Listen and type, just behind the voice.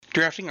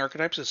Drafting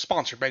Archetypes is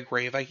sponsored by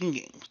Grey Viking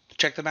Games.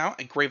 Check them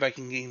out at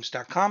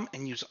greyvikinggames.com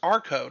and use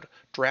our code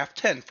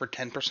DRAFT10 for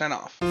 10%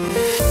 off.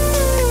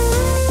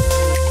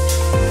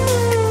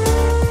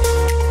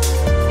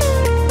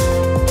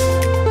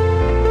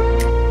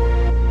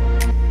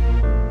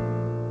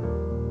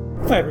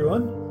 Hi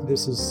everyone,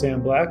 this is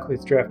Sam Black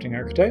with Drafting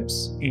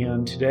Archetypes,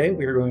 and today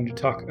we are going to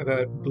talk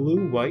about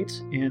blue-white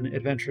in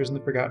Adventures in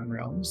the Forgotten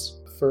Realms.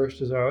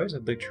 First, as always,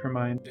 I'd like to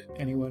remind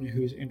anyone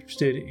who's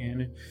interested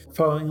in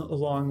following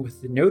along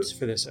with the notes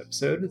for this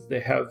episode.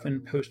 They have been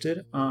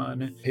posted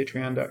on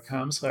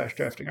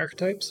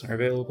patreon.com/draftingarchetypes and are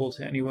available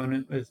to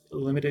anyone with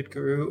limited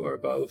guru or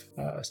above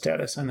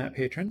status on that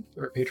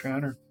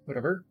Patreon or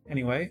whatever.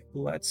 Anyway,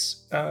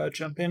 let's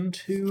jump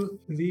into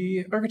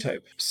the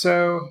archetype.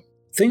 So,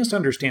 things to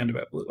understand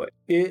about blue-white.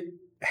 It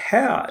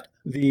had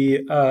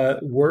the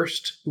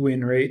worst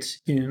win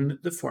rate in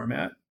the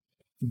format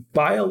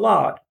by a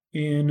lot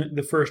in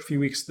the first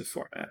few weeks of the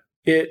format.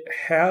 It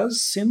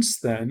has since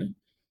then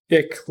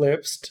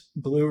eclipsed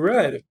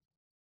blue-red.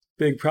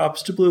 Big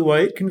props to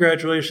blue-white.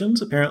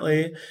 Congratulations.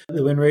 Apparently,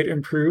 the win rate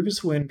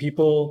improves when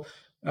people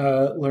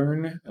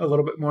learn a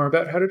little bit more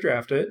about how to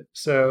draft it.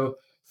 So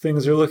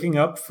things are looking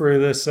up for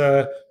this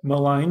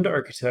maligned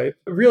archetype.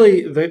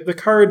 Really, the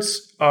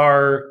cards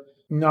are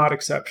not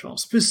exceptional.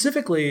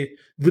 Specifically,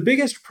 the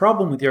biggest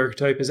problem with the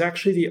archetype is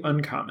actually the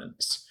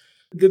uncommons.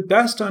 The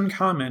best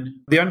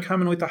uncommon, the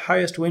uncommon with the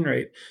highest win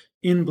rate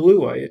in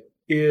blue-white,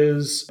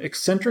 is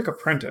Eccentric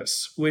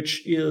Apprentice,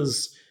 which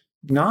is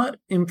not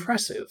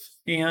impressive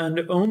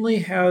and only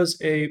has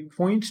a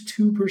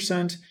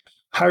 0.2%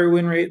 higher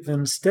win rate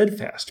than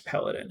Steadfast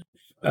Paladin,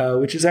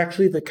 which is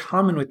actually the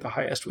common with the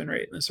highest win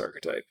rate in this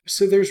archetype.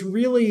 So there's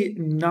really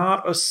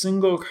not a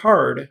single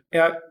card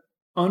at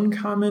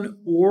uncommon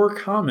or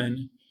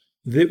common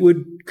that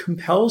would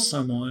compel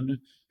someone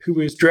who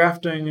is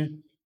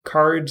drafting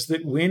cards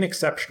that win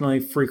exceptionally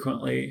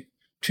frequently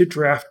to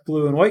draft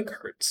blue and white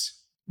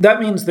cards. That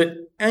means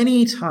that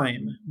any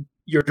time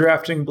you're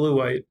drafting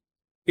blue-white,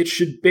 it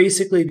should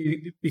basically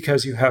be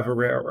because you have a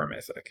rare or a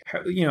mythic.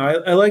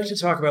 I like to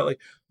talk about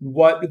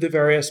what the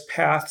various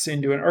paths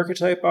into an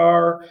archetype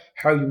are,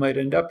 how you might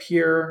end up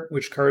here,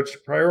 which cards to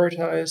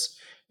prioritize.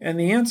 And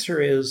the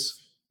answer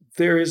is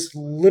there is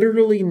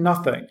literally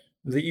nothing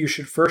that you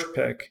should first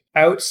pick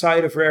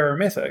outside of rare or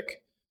mythic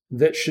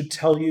that should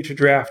tell you to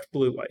draft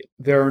blue-white.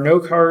 There are no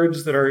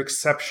cards that are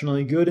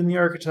exceptionally good in the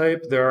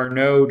archetype. There are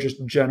no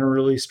just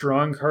generally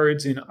strong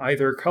cards in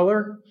either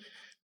color.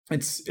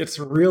 It's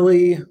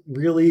really,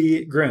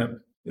 really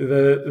grim.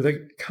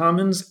 The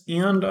commons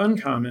and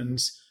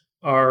uncommons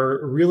are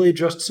really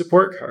just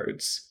support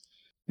cards.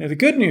 Now, the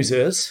good news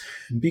is,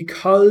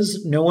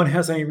 because no one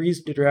has any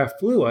reason to draft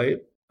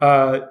blue-white,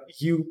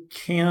 you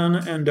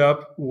can end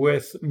up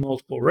with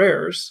multiple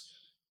rares.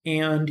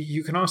 And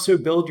you can also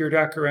build your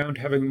deck around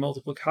having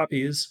multiple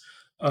copies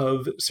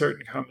of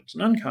certain commons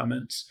and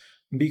uncommons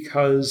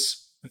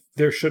because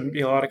there shouldn't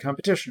be a lot of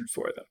competition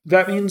for them.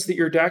 That means that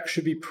your deck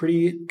should be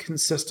pretty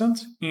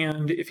consistent.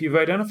 And if you've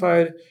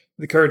identified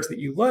the cards that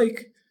you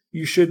like,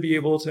 you should be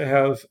able to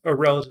have a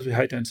relatively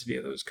high density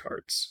of those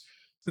cards.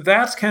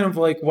 That's kind of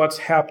what's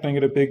happening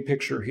at a big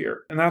picture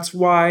here. And that's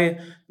why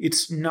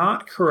it's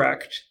not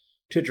correct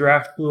to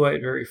draft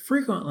blue-white very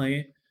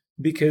frequently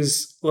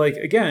because,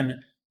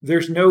 again,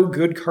 there's no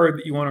good card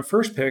that you want to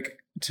first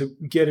pick to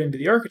get into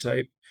the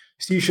archetype.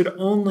 So you should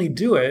only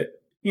do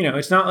it.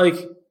 It's not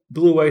like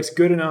blue-white's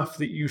good enough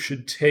that you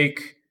should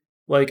take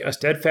a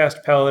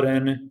Steadfast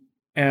Paladin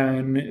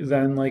and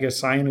then a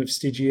Scion of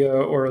Stygia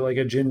or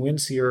a Jin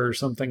Windseer or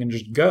something and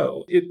just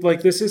go.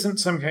 This isn't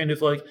some kind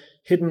of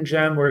hidden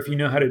gem where if you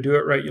know how to do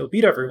it right, you'll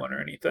beat everyone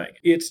or anything.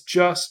 It's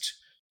just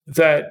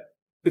that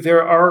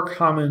there are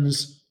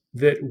commons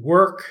that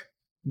work,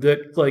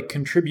 that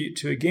contribute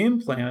to a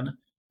game plan,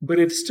 but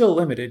it's still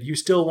limited. You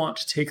still want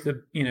to take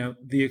the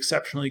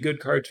exceptionally good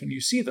cards when you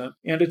see them.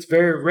 And it's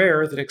very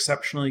rare that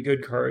exceptionally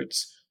good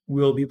cards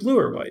will be blue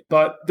or white.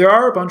 But there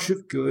are a bunch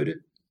of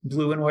good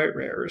blue and white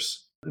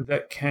rares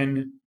that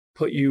can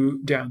put you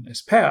down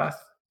this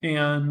path.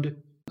 And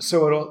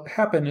so what'll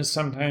happen is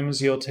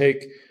sometimes you'll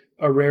take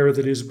a rare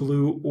that is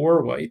blue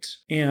or white,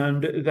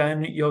 and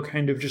then you'll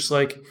kind of just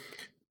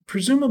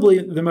presumably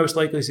the most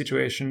likely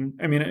situation,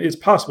 it's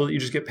possible that you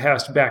just get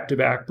passed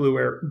back-to-back blue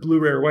rare,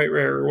 white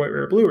rare, or white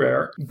rare, blue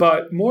rare.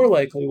 But more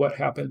likely what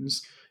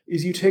happens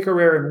is you take a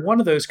rare in one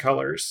of those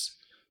colors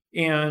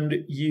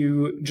and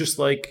you just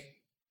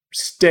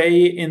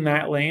stay in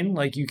that lane.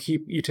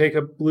 You take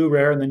a blue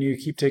rare and then you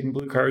keep taking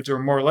blue cards, or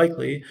more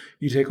likely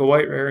you take a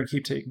white rare and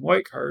keep taking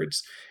white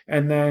cards.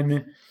 And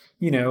then,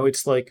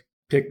 it's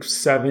pick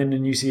 7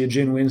 and you see a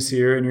Jin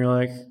Windseer and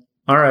you're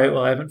all right,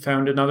 well, I haven't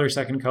found another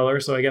second color,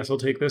 so I guess I'll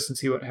take this and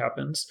see what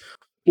happens.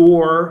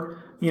 Or,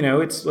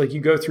 it's you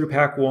go through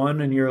pack 1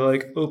 and you're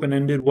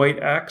open-ended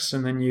white X,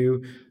 and then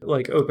you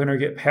open or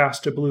get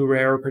past a blue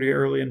rare pretty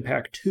early in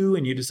pack 2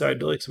 and you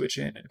decide to switch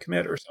in and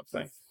commit or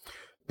something.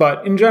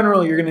 But in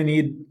general, you're going to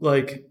need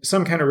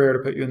some kind of rare to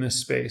put you in this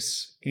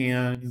space,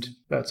 and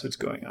that's what's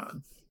going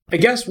on. I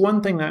guess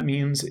one thing that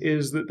means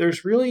is that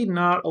there's really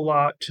not a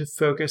lot to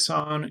focus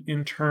on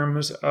in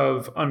terms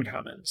of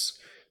uncommons,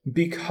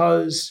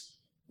 because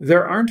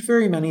there aren't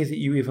very many that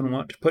you even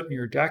want to put in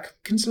your deck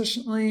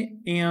consistently,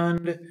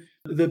 and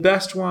the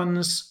best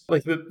ones,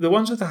 like the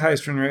ones with the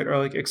highest win rate, are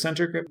like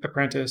Eccentric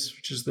Apprentice,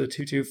 which is the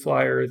 2/2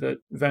 flyer that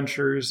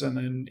ventures, and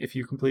then if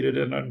you completed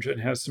a dungeon,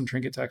 has some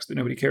trinket text that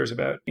nobody cares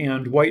about,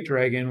 and White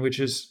Dragon, which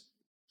is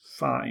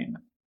fine.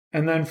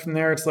 And then from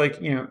there, it's like,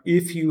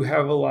 if you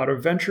have a lot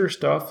of venture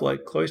stuff,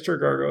 like Cloister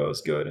Gargoyle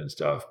is good and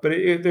stuff, but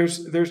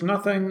there's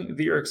nothing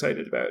that you're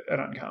excited about at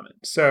uncommon.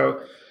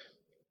 So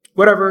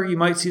whatever, you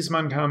might see some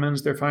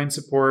uncommons, they're fine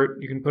support.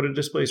 You can put a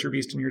Displacer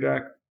Beast in your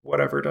deck,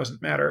 whatever, it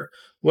doesn't matter.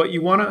 What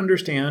you want to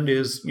understand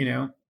is,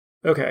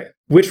 okay,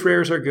 which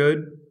rares are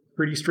good?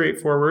 Pretty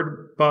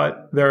straightforward,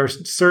 but there are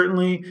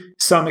certainly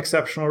some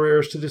exceptional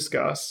rares to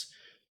discuss.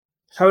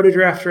 How to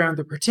draft around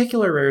the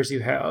particular rares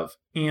you have,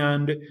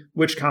 and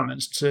which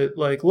commons to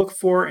look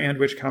for and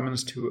which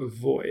commons to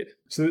avoid.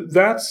 So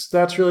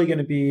that's really going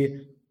to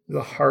be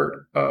the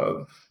heart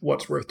of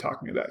what's worth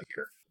talking about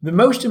here. The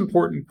most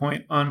important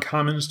point on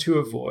commons to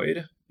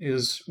avoid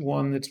is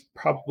one that's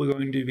probably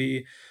going to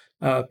be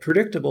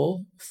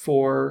predictable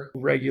for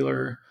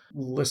regular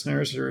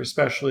listeners, or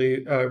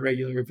especially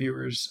regular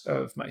viewers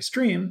of my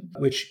stream,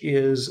 which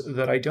is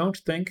that I don't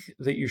think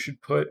that you should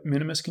put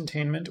Minimus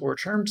Containment or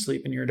Charmed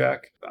Sleep in your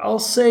deck. I'll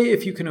say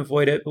if you can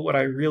avoid it, but what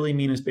I really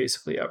mean is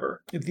basically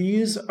ever.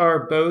 These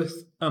are both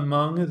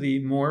among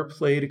the more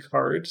played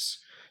cards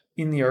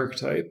in the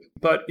archetype,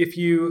 but if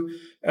you,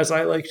 as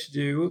I like to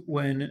do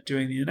when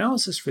doing the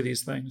analysis for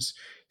these things,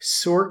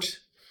 sort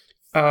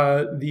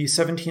the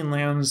 17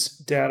 lands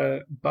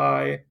data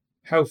by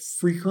how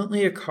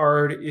frequently a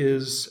card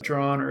is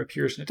drawn or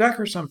appears in a deck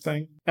or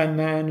something, and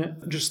then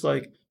just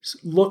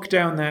look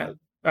down the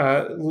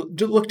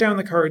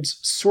cards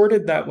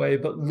sorted that way,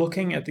 but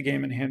looking at the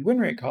game in hand win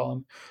rate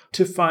column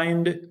to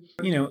find,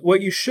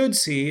 what you should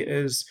see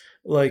is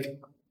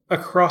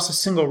across a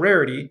single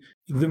rarity,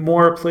 the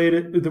more played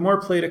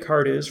a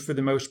card is, for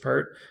the most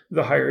part,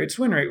 the higher its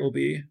win rate will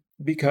be,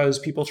 because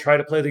people try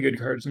to play the good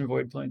cards and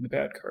avoid playing the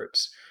bad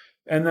cards.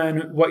 And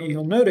then what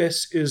you'll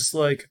notice is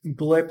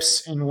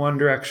blips in one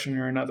direction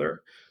or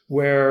another,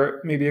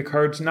 where maybe a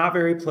card's not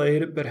very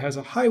played but has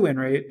a high win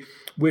rate,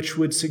 which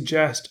would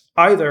suggest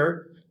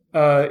either,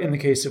 in the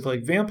case of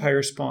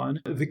Vampire Spawn,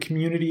 the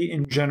community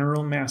in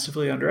general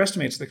massively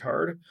underestimates the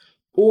card,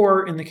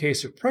 or in the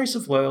case of Price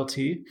of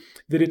Loyalty,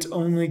 that it's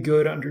only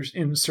good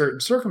in certain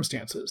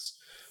circumstances.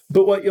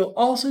 But what you'll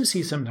also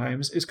see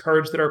sometimes is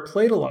cards that are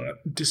played a lot,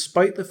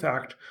 despite the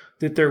fact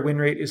that their win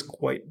rate is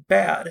quite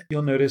bad.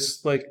 You'll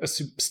notice a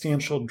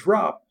substantial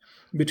drop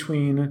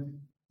between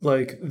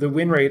the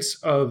win rates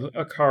of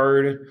a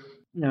card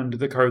and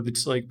the card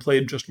that's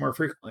played just more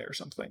frequently or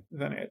something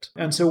than it.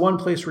 And so one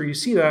place where you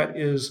see that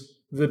is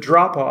the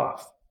drop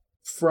off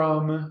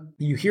from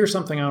you hear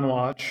something on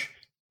watch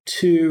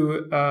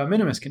to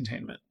Minimus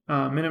Containment.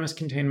 Minimus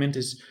Containment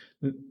is,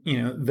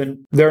 there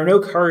are no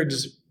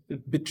cards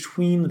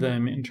between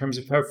them in terms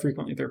of how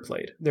frequently they're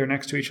played. They're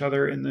next to each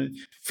other in the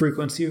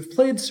frequency of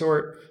played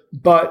sort,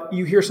 but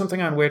you hear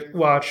something on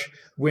watch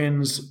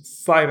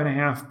wins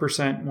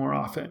 5.5% more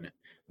often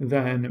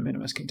than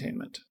Minimus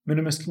Containment.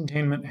 Minimus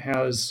Containment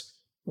has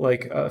a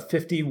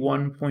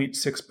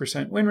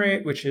 51.6% win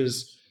rate, which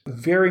is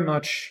very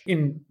much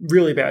in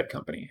really bad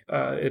company.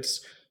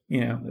 It's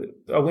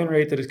a win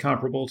rate that is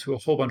comparable to a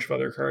whole bunch of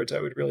other cards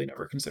I would really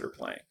never consider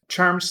playing.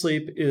 Charmed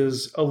Sleep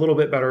is a little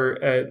bit better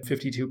at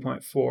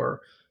 52.4,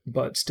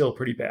 but still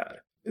pretty bad.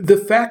 The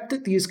fact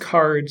that these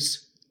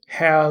cards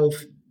have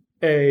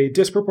a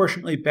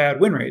disproportionately bad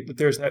win rate, that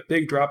there's that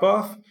big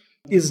drop-off,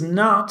 is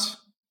not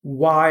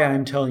why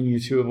I'm telling you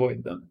to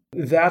avoid them.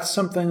 That's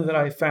something that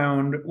I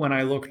found when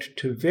I looked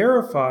to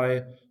verify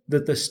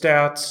that the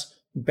stats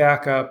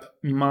back up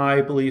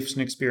my beliefs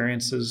and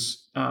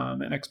experiences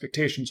and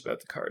expectations about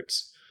the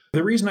cards.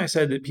 The reason I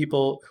said that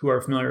people who are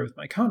familiar with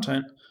my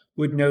content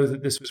would know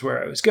that this was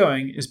where I was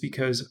going is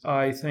because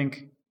I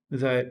think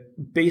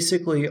that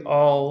basically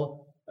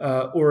all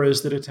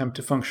auras that attempt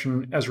to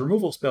function as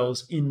removal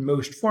spells in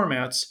most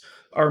formats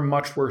are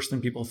much worse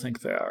than people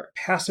think they are.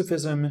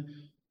 Pacifism,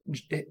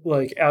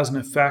 as an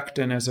effect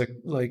and as a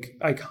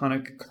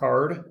iconic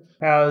card,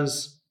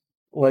 has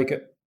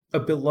a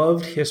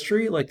beloved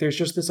history. There's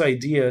just this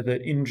idea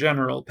that in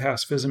general,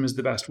 pacifism is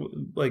the best,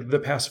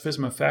 the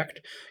pacifism effect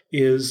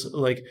is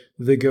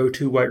the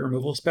go-to white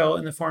removal spell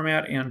in the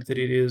format, and that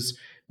it is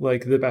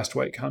the best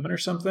white common or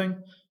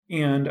something.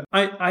 And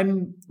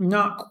I'm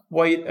not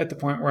quite at the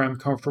point where I'm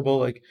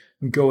comfortable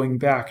going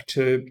back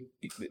to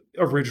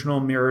original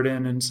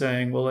Mirrodin and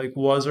saying, well,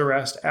 was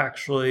Arrest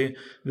actually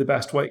the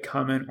best white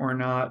common or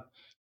not?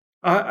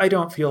 I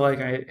don't feel like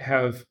I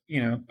have,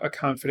 a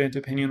confident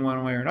opinion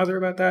one way or another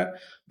about that,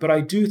 but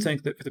I do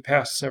think that for the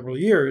past several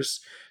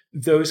years,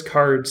 those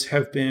cards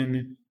have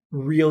been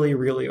really,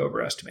 really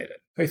overestimated.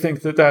 I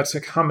think that that's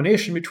a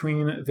combination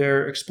between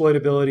their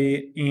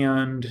exploitability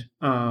and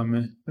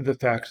the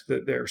fact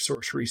that they're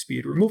sorcery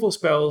speed removal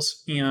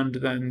spells, and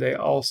then they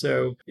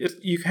also,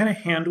 you kind of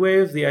hand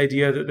wave the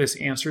idea that this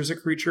answers a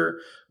creature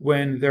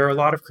when there are a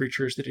lot of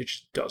creatures that it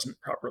just doesn't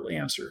properly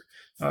answer,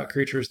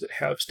 creatures that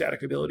have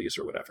static abilities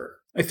or whatever.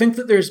 I think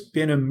that there's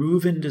been a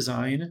move in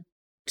design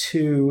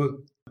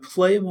to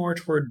play more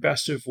toward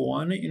best of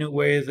one in a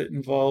way that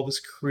involves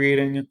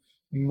creating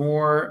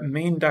more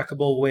main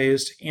deckable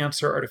ways to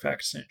answer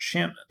artifacts and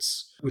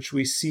enchantments, which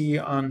we see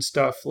on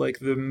stuff like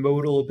the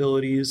modal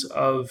abilities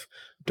of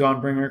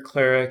Dawnbringer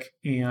Cleric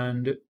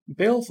and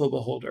Baleful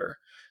Beholder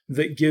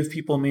that give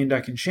people main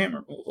deck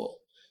enchantment removal.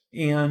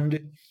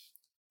 And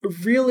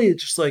really,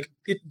 just like,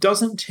 it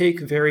doesn't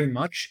take very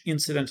much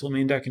incidental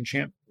main deck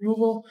enchantment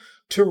removal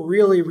to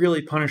really,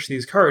 really punish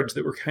these cards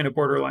that were kind of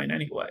borderline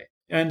anyway.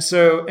 And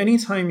so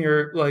anytime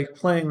you're like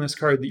playing this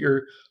card that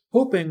you're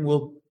hoping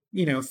will,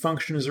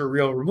 function as a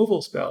real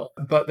removal spell,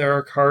 but there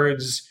are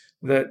cards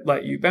that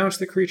let you bounce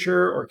the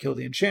creature or kill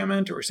the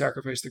enchantment or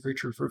sacrifice the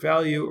creature for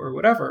value or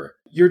whatever,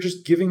 you're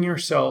just giving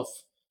yourself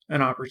an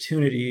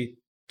opportunity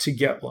to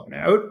get blown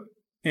out,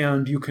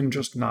 and you can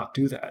just not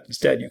do that.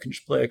 Instead, you can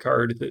just play a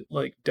card that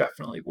like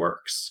definitely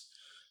works.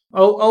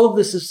 All of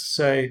this is to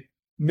say,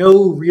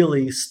 no,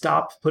 really,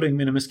 stop putting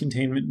Minimus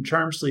Containment and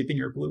Charm Sleep in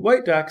your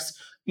blue-white decks.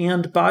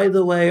 And by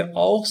the way,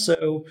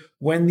 also,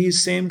 when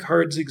these same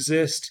cards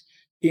exist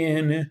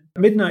in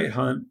Midnight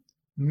Hunt,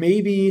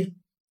 maybe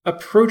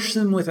approach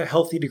them with a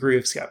healthy degree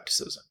of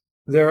skepticism.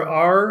 There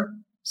are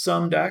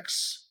some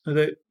decks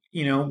that,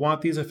 want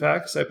these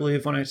effects. I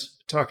believe when I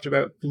talked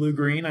about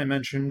blue-green, I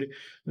mentioned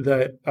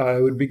that I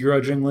would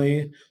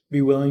begrudgingly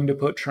be willing to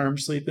put Charm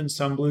Sleep in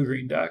some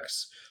blue-green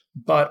decks.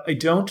 But I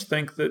don't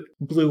think that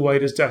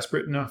blue-white is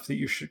desperate enough that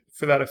you should,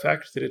 for that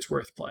effect, that it's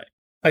worth playing.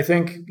 I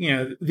think,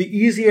 the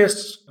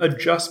easiest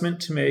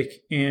adjustment to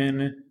make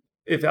in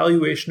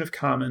evaluation of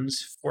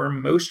commons for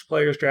most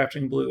players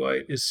drafting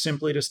blue-white is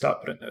simply to stop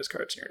putting those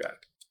cards in your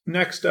deck.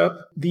 Next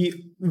up, the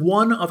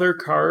one other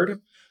card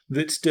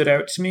that stood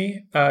out to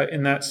me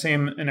in that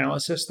same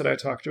analysis that I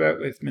talked about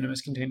with Minimus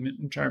Containment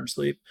and Charm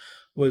Sleep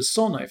was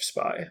Soul Knife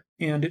Spy.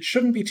 And it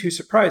shouldn't be too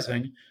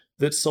surprising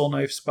that Soul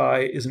Knife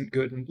Spy isn't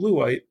good in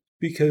blue-white,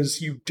 because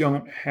you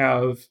don't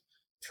have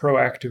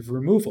proactive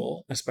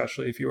removal,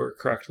 especially if you are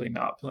correctly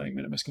not playing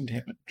Minimus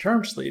Containment and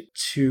Charm Sleep,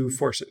 to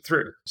force it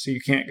through. So you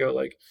can't go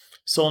like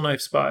Soul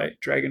Knife Spy,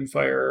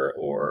 Dragonfire,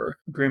 or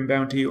Grim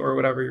Bounty, or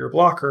whatever your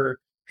blocker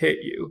hit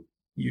you.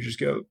 You just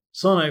go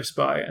Soul Knife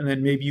Spy, and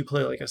then maybe you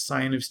play like a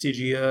Sign of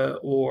Stygia,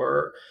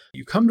 or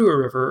you come to a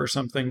river or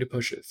something to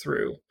push it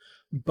through.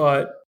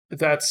 But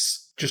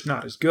that's just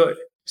not as good.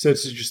 So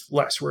it's just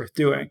less worth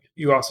doing.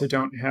 You also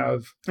don't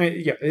have,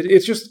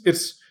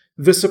 it's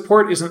the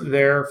support isn't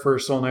there for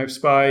Soul Knife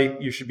Spy.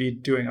 You should be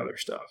doing other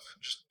stuff.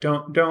 Just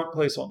don't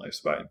play Soul Knife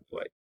Spy and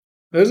play.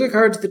 Those are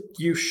cards that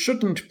you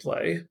shouldn't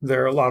play.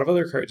 There are a lot of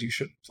other cards you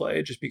shouldn't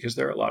play just because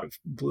there are a lot of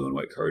blue and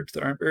white cards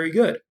that aren't very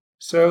good.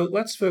 So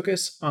let's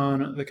focus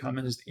on the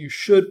commons that you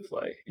should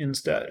play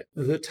instead.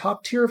 The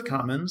top tier of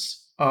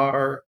commons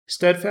are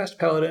Steadfast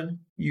Paladin,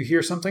 You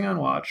Hear Something on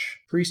Watch,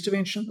 Priest of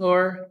Ancient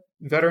Lore,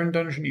 Veteran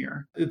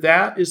Dungeoneer.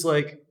 That is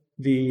like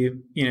the,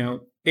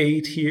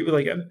 A tier,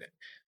 like,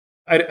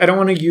 I don't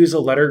want to use a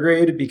letter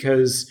grade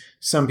because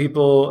some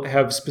people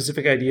have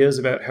specific ideas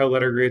about how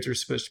letter grades are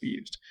supposed to be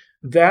used.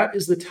 That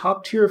is the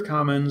top tier of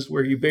commons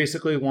where you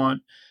basically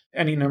want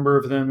any number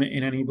of them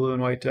in any blue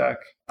and white deck.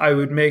 I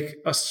would make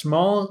a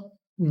small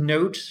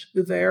note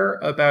there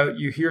about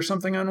You Hear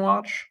Something on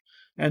Watch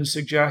and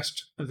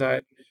suggest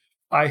that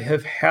I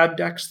have had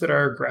decks that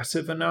are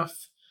aggressive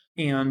enough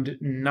and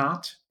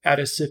not at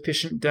a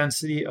sufficient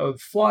density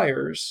of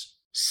flyers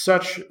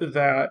such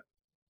that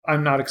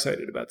I'm not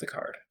excited about the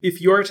card. If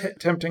you're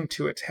attempting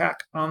to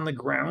attack on the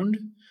ground,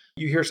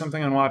 You Hear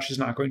Something on Watch is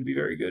not going to be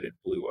very good in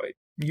blue-white.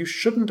 You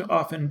shouldn't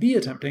often be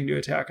attempting to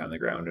attack on the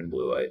ground in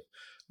blue-white,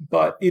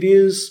 but it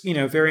is,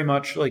 very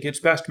much like its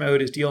best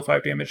mode is deal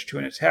 5 damage to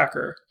an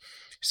attacker.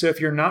 So if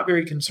you're not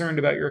very concerned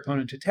about your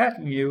opponent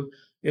attacking you,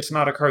 it's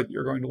not a card that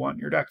you're going to want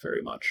in your deck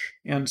very much.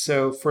 And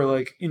so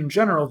for in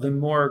general, the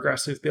more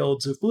aggressive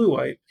builds of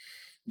blue-white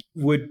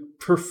would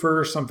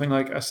prefer something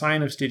like a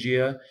Sign of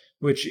Stygia,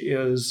 which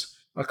is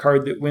a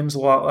card that wins a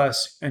lot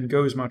less and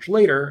goes much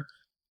later,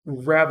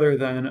 rather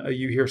than a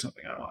You Hear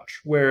Something on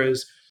Watch.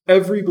 Whereas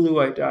every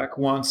blue-white deck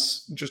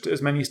wants just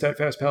as many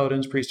Steadfast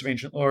Paladins, Priest of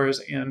Ancient Lores,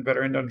 and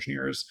Veteran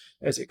Dungeoneers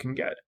as it can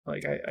get.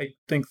 I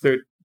think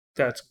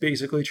that's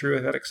basically true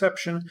with that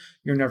exception.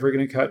 You're never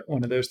going to cut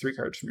one of those 3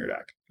 cards from your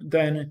deck.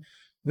 Then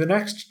the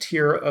next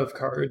tier of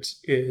cards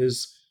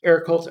is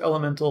Air Cult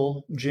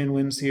Elemental, Jin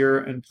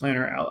Windseer, and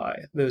Planner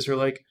Ally. Those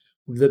are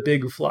the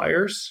big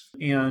flyers,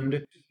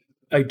 and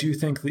I do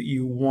think that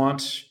you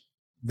want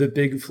the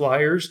big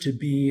flyers to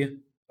be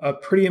a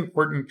pretty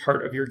important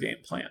part of your game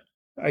plan.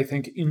 I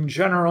think in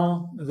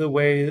general, the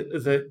way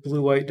that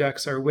blue-white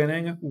decks are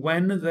winning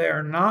when they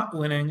are not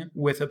winning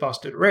with a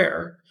busted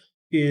rare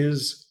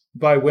is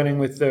by winning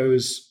with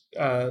those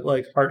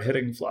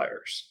hard-hitting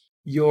flyers.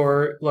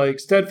 your like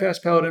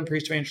Steadfast Paladin,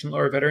 Priest of Ancient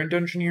Lore, Veteran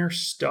Dungeoneer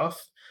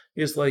stuff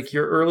is like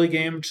your early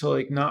game to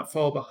like not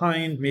fall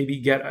behind, maybe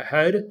get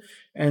ahead.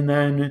 And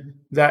then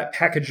that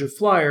package of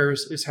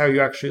flyers is how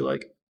you actually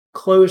like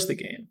close the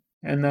game.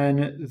 And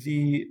then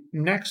the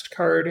next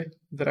card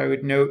that I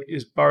would note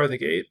is Bar the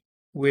Gate,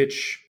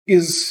 which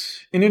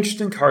is an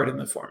interesting card in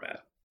the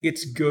format.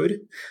 It's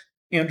good.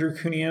 Andrew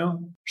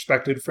Cuneo,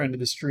 respected friend of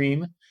the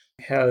stream,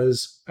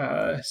 has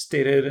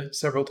stated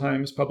several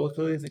times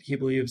publicly that he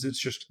believes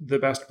it's just the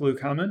best blue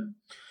common.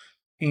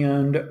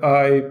 And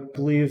I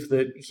believe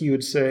that he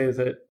would say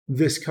that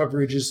this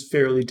coverage is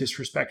fairly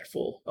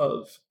disrespectful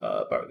of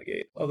Bar the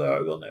Gate. Although I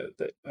will note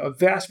that a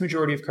vast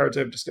majority of cards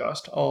I've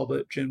discussed, all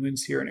but Jin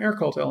Windseer and Air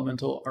Cult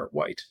Elemental, are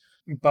white.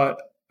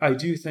 But I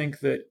do think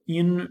that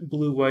in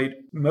blue-white,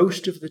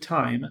 most of the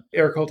time,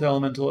 Air Cult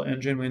Elemental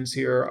and Jin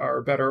Windseer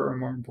are better or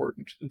more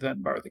important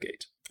than Bar the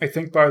Gate. I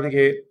think Bar the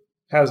Gate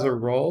has a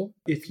role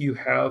if you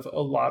have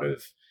a lot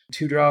of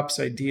 2-drops,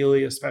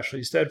 ideally,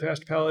 especially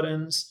Steadfast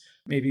Paladins,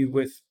 maybe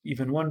with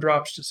even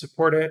 1-drops to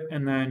support it,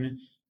 and then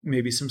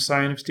maybe some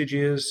Scion of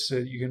Stygius so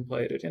you can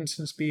play it at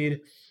instant speed.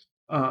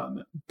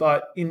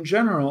 But in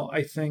general,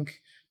 I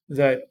think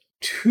that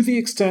to the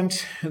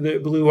extent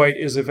that blue-white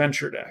is a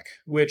venture deck,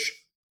 which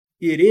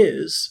it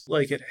is,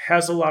 like it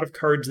has a lot of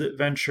cards that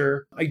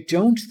venture, I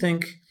don't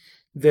think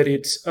that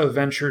it's a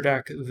venture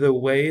deck the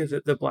way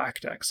that the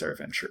black decks are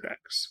venture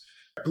decks.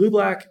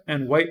 Blue-black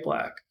and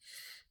white-black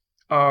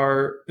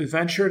are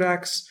venture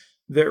decks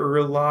that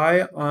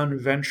rely on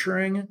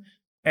venturing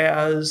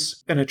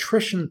as an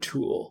attrition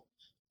tool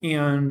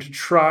and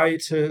try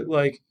to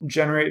like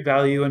generate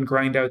value and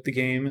grind out the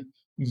game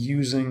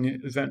using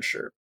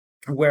venture.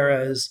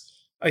 Whereas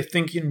I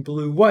think in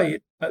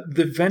blue-white,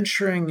 the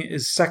venturing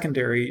is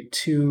secondary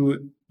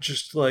to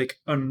just like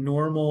a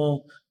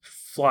normal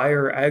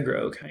flyer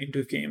aggro kind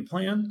of game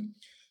plan.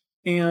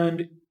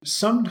 And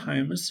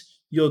sometimes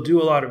you'll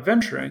do a lot of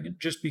venturing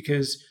just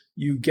because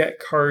you get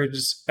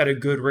cards at a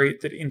good rate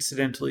that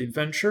incidentally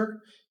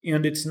venture,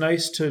 and it's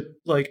nice to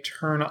like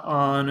turn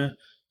on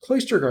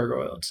Cloister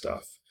Gargoyle and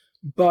stuff.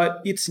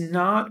 But it's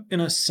not an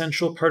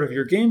essential part of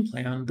your game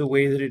plan the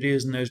way that it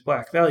is in those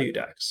black value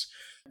decks.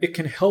 It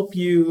can help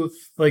you,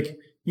 like,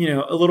 you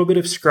know, a little bit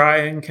of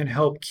scrying can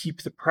help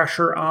keep the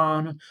pressure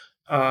on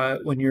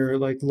when you're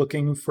like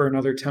looking for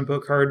another tempo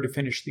card to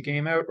finish the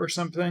game out or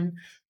something.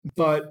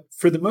 But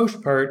for the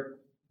most part,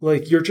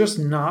 like you're just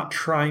not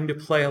trying to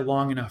play a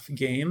long enough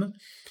game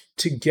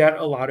to get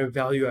a lot of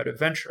value out of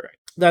venturing.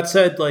 That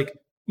said, like,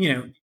 you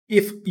know,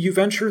 if you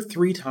venture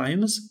 3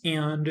 times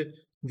and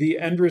the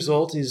end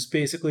result is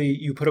basically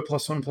you put a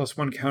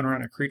 +1/+1 counter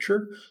on a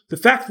creature, the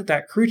fact that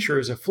that creature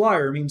is a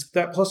flyer means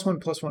that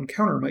 +1/+1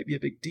 counter might be a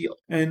big deal.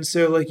 And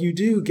so like you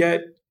do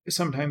get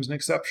sometimes an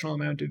exceptional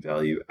amount of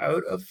value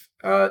out of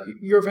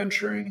your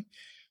venturing,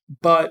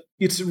 but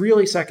it's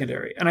really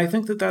secondary. And I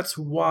think that that's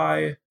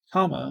why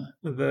Hama,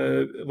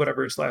 the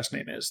whatever its last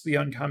name is, the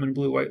uncommon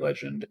blue-white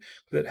legend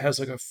that has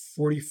like a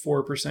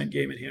 44%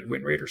 game in hand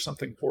win rate or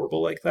something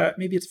horrible like that.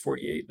 Maybe it's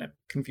 48 and I'm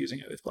confusing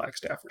it with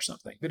Blackstaff or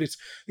something, but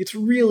it's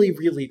really,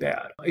 really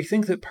bad. I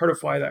think that part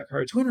of why that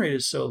card's win rate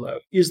is so low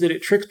is that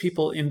it tricks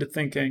people into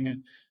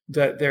thinking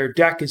that their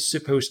deck is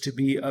supposed to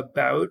be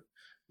about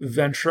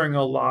venturing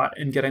a lot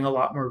and getting a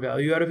lot more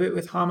value out of it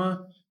with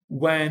Hama,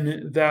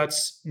 when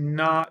that's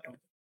not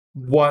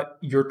what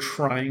you're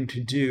trying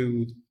to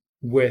do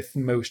with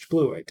most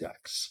blue-white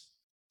decks.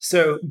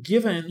 So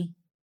given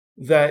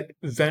that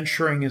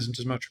venturing isn't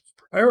as much of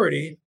a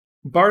priority,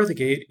 Bar the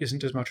Gate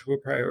isn't as much of a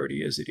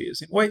priority as it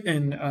is in white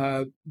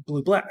and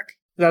blue-black.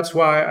 That's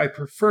why I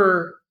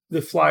prefer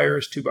the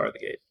flyers to Bar the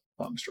Gate,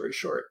 long story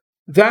short.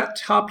 That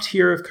top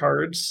tier of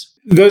cards,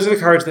 those are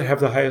the cards that have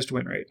the highest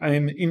win rate.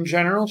 I'm in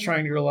general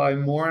trying to rely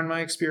more on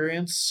my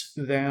experience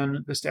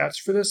than the stats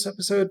for this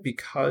episode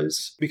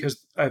because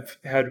I've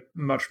had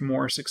much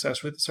more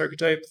success with this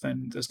archetype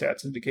than the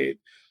stats indicate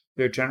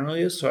there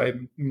generally is. So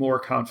I'm more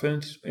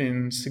confident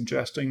in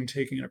suggesting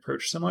taking an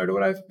approach similar to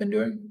what I've been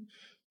doing.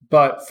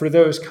 But for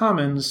those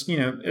commons, you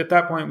know, at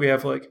that point we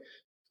have like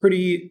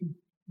pretty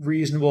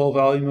reasonable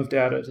volume of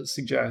data to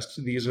suggest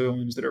these are the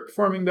ones that are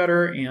performing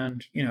better,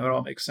 and you know it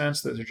all makes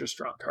sense. Those are just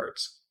strong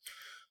cards.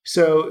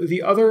 So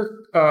the other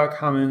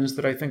commons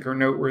that I think are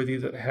noteworthy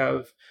that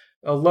have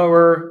a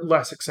lower,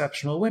 less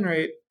exceptional win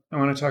rate, I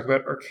want to talk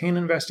about Arcane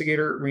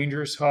Investigator,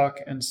 Ranger's Hawk,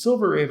 and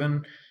Silver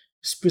Raven,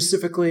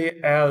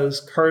 specifically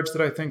as cards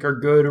that I think are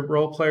good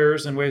role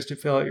players and ways to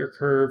fill out your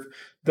curve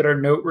that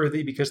are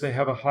noteworthy because they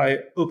have a high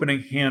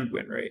opening hand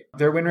win rate.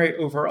 Their win rate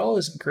overall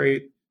isn't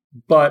great,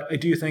 but I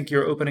do think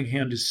your opening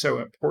hand is so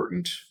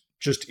important.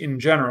 Just in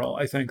general,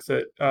 I think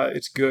that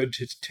it's good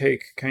to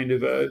take kind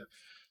of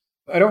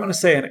I don't want to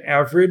say an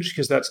average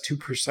because that's too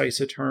precise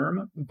a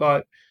term,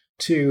 but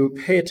to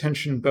pay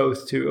attention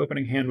both to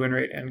opening hand win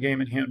rate and game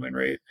and hand win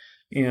rate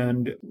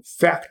and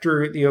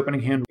factor the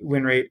opening hand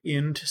win rate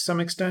in to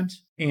some extent.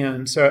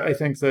 And so I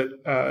think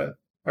that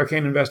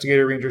Arcane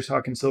Investigator, Ranger's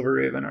Hawk, and Silver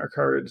Raven are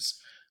cards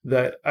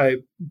that I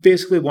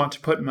basically want to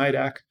put in my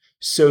deck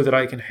so that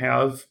I can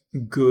have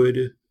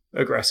good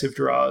aggressive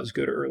draws,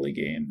 good early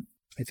game.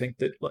 I think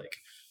that like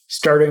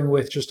starting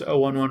with just a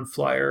 1/1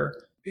 flyer,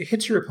 it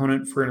hits your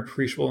opponent for an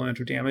appreciable amount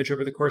of damage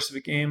over the course of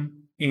a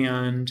game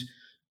and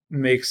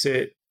makes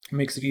it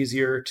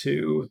easier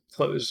to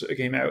close a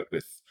game out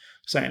with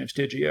Scion of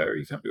Stygia, or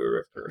you come to a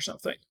river or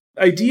something.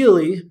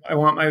 Ideally, I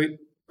want my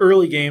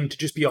early game to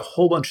just be a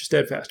whole bunch of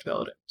Steadfast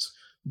Paladins.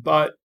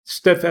 But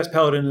Steadfast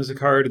Paladin is a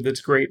card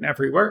that's great in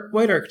every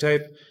white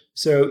archetype,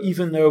 so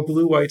even though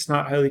blue-white's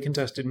not highly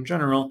contested in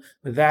general,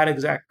 that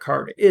exact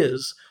card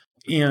is.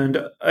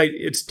 And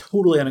it's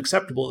totally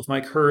unacceptable if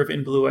my curve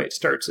in blue-white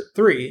starts at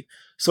 3,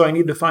 so I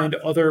need to find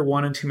other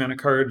 1 and 2 mana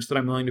cards that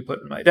I'm willing to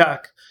put in my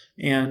deck.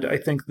 And I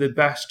think the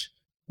best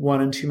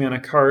 1 and 2 mana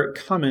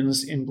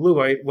commons in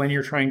blue-white when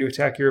you're trying to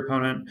attack your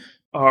opponent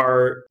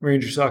are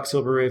Rangersock,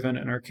 Silver Raven,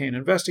 and Arcane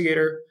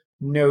Investigator.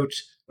 Note,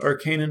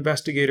 Arcane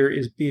Investigator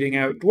is beating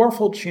out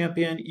Dwarfold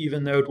Champion,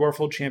 even though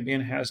Dwarfold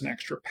Champion has an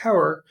extra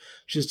power,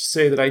 which is to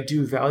say that I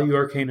do value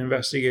Arcane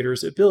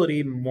Investigator's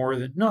ability more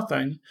than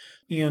nothing,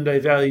 and I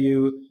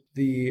value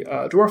the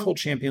Dwarfold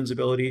Champion's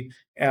ability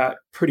at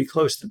pretty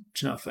close to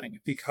nothing,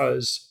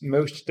 because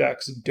most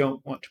decks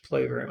don't want to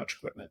play very much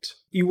equipment.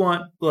 You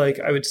want, like,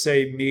 I would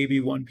say maybe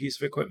 1 piece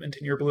of equipment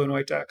in your blue and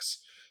white decks,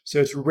 so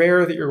it's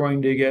rare that you're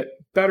going to get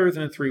better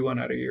than a 3/1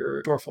 out of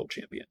your Dwarfold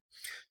Champion.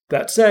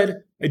 That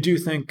said, I do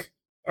think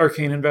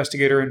Arcane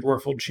Investigator and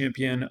Dwarfold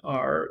Champion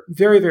are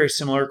very, very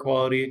similar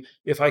quality.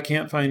 If I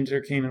can't find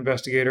Arcane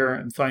Investigator,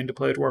 I'm fine to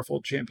play a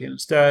Dwarfold Champion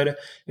instead.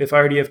 If I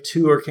already have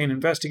 2 Arcane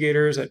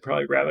Investigators, I'd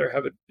probably rather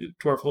have a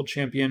Dwarfold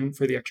Champion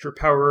for the extra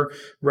power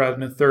rather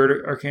than a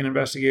 3rd Arcane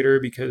Investigator,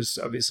 because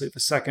obviously the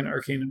 2nd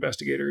Arcane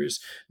Investigator is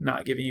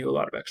not giving you a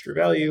lot of extra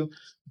value.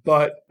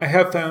 But I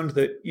have found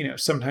that,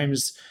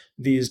 sometimes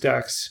these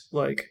decks,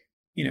 like,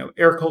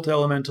 Air Cult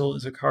Elemental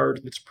is a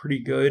card that's pretty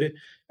good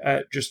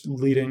at just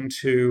leading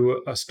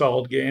to a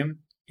stalled game.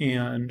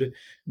 And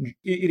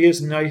it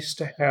is nice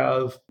to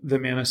have the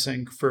mana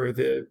sink for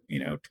the,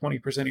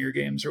 20% of your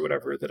games or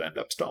whatever that end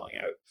up stalling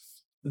out.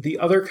 The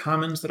other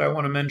commons that I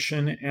want to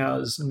mention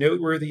as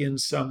noteworthy in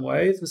some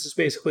way, this is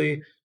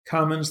basically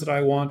commons that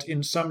I want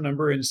in some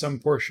number in some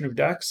portion of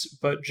decks,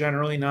 but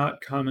generally not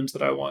commons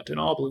that I want in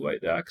all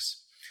blue-white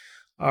decks,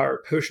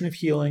 are Potion of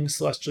Healing,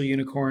 Celestial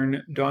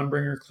Unicorn,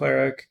 Dawnbringer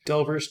Cleric,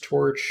 Delver's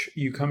Torch,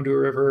 You Come to a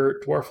River,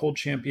 Dwarfold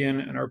Champion,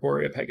 and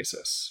Arborea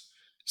Pegasus.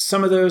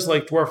 Some of those,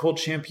 like Dwarfold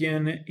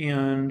Champion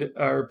and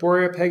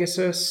Arborea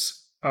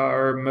Pegasus,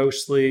 are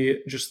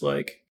mostly just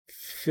like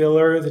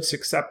filler that's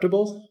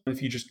acceptable.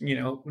 If you just,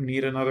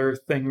 need another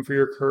thing for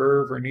your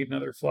curve, or need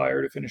another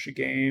flyer to finish a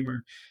game,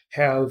 or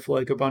have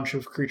like a bunch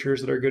of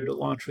creatures that are good to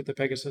launch with the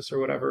Pegasus or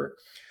whatever.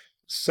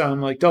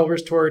 Some, like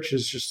Delver's Torch,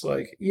 is just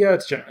like, yeah,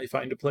 it's generally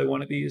fine to play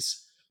one of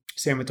these.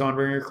 Same with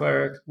Dawnbringer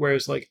Cleric.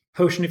 Whereas like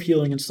Potion of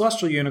Healing and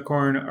Celestial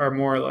Unicorn are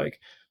more like,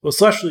 well,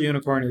 Celestial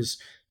Unicorn is,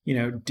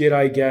 did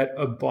I get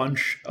a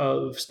bunch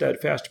of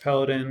Steadfast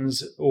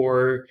Paladins,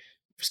 or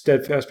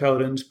Steadfast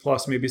Paladins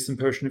plus maybe some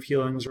Potion of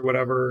Healings or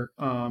whatever.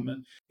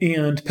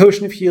 And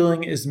Potion of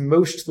Healing is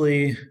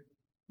mostly,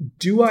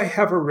 do I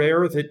have a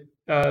rare that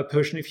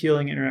Potion of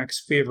Healing interacts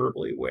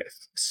favorably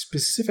with?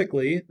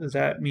 Specifically,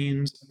 that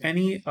means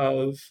any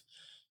of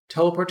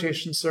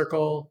Teleportation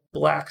Circle,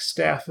 Black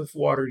Staff of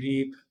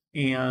Waterdeep,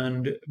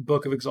 and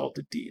Book of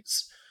Exalted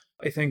Deeds.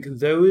 I think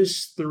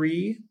those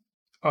 3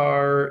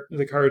 are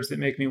the cards that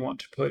make me want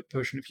to put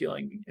Potion of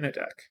Healing in a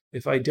deck.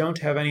 If I don't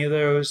have any of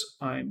those,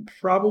 I'm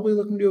probably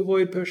looking to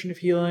avoid Potion of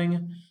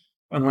Healing,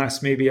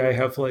 unless maybe I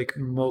have like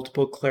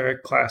multiple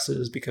cleric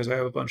classes because I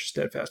have a bunch of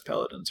Steadfast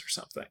Paladins or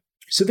something.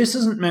 So this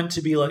isn't meant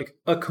to be like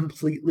a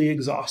completely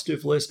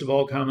exhaustive list of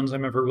all commons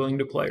I'm ever willing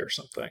to play or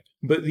something.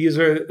 But those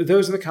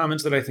are the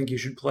commons that I think you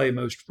should play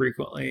most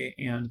frequently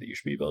and that you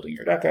should be building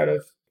your deck out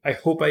of. I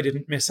hope I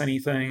didn't miss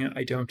anything.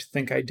 I don't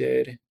think I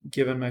did.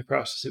 Given my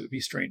process, it would be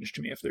strange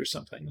to me if there's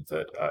something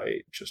that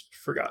I just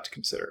forgot to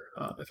consider.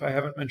 If I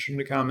haven't mentioned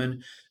a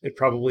common, it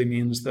probably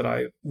means that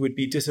I would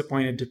be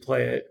disappointed to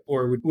play it,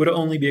 or would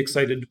only be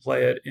excited to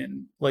play it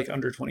in like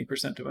under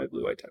 20% of my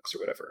blue-white decks or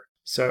whatever.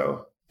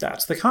 So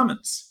that's the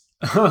commons.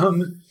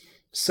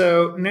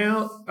 So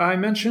now I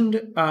mentioned,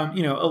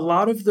 a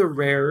lot of the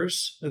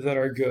rares that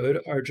are good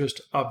are just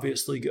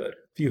obviously good.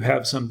 If you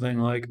have something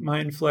like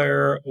Mind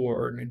Flare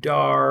or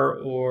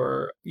Nadar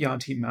or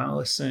Yanti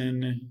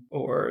Malison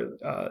or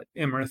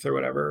Immrith or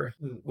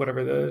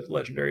whatever the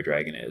legendary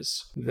dragon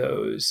is,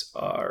 those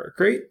are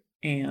great,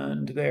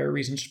 and there are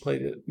reasons to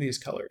play these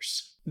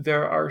colors.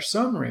 There are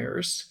some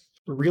rares,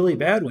 really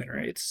bad win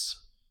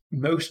rates,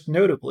 most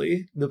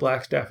notably the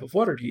Black Staff of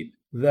Waterdeep,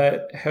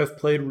 that have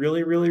played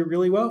really, really,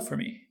 really well for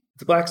me.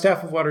 The Black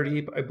Staff of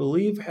Waterdeep, I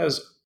believe,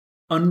 has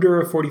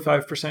under a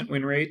 45%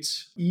 win rate,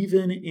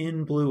 even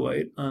in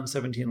blue-white on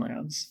 17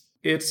 lands.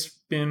 It's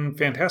been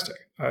fantastic.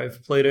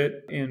 I've played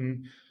it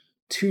in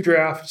 2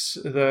 drafts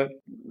that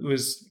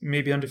was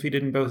maybe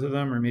undefeated in both of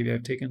them, or maybe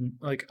I've taken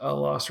like a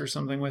loss or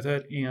something with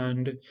it,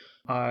 and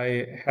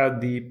I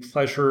had the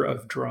pleasure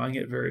of drawing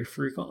it very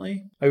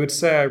frequently. I would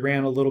say I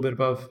ran a little bit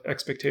above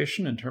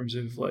expectation in terms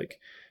of like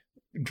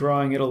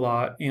drawing it a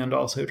lot and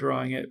also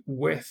drawing it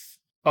with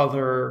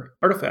other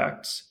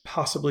artifacts,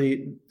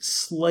 possibly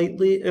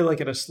slightly, like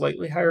at a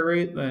slightly higher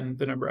rate than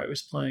the number I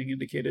was playing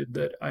indicated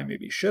that I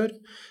maybe should.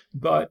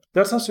 But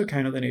that's also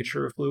kind of the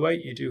nature of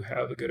blue-white. You do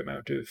have a good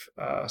amount of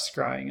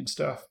scrying and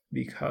stuff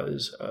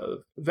because of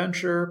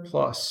Venture,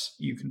 plus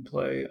you can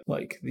play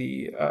like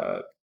the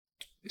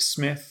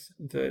Smith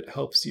that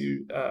helps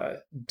you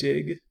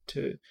dig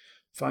to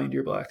find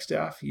your black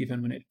staff,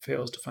 even when it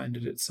fails to find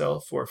it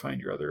itself or find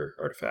your other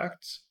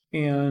artifacts.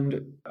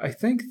 And I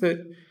think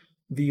that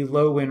the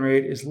low win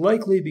rate is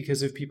likely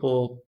because of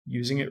people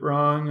using it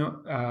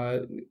wrong.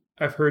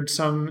 I've heard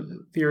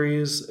some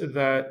theories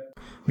that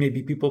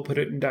maybe people put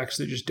it in decks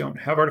that just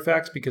don't have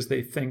artifacts because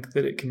they think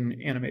that it can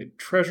animate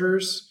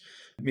treasures.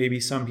 Maybe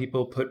some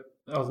people put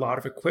a lot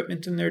of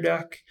equipment in their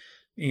deck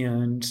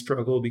and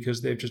struggle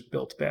because they've just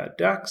built bad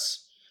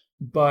decks.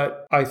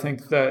 But I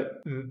think that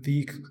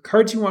the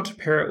cards you want to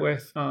pair it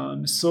with,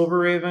 Silver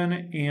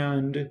Raven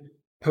and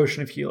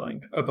Potion of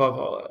Healing above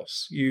all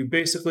else. You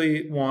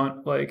basically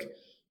want like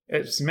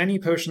as many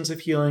potions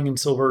of healing and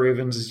Silver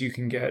Ravens as you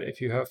can get if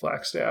you have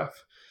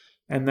Flagstaff.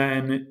 And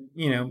then,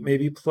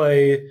 maybe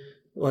play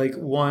like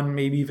one,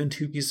 maybe even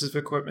two pieces of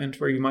equipment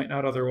where you might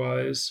not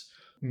otherwise.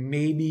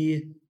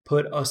 Maybe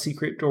put a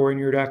secret door in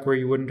your deck where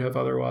you wouldn't have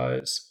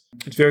otherwise.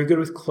 It's very good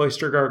with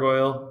Cloister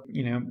Gargoyle.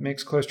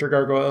 Makes Cloister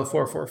Gargoyle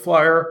 4/4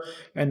 flyer.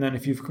 And then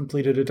if you've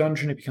completed a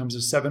dungeon, it becomes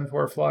a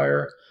 7/4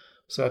 flyer.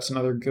 So that's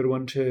another good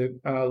one to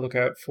look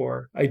out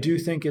for. I do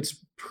think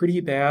it's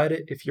pretty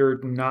bad if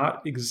you're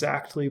not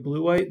exactly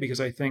blue-white, because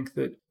I think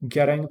that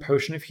getting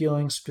Potion of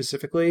Healing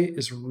specifically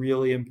is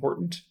really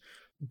important,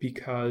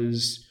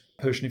 because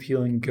Potion of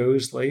Healing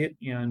goes late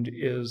and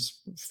is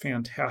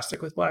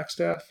fantastic with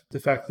Blackstaff. The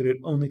fact that it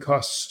only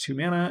costs 2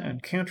 mana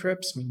and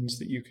cantrips means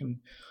that you can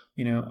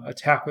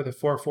attack with a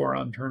 4/4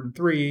 on turn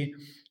 3,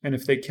 and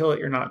if they kill it,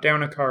 you're not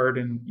down a card,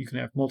 and you can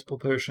have multiple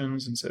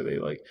potions, and so they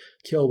like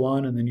kill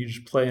one, and then you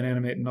just play and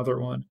animate another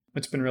one.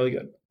 It's been really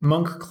good.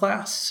 Monk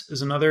class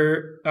is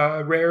another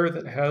rare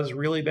that has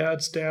really bad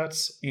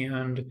stats,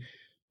 and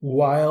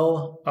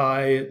while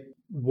I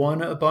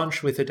won a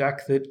bunch with a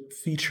deck that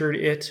featured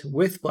it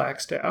with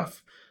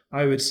Blackstaff,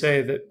 I would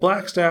say that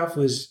Blackstaff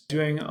was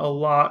doing a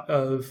lot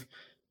of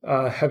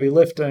heavy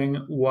lifting,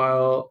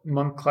 while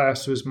Monk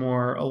class was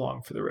more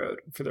along for the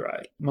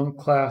ride. Monk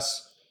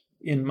class,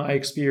 in my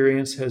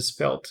experience, has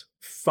felt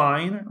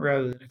fine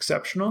rather than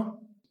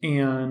exceptional.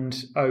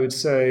 And I would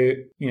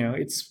say,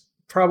 it's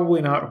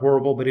probably not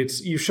horrible, but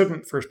you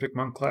shouldn't first pick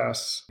Monk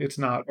class. It's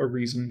not a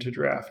reason to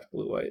draft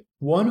blue-white.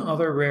 One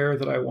other rare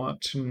that I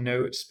want to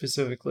note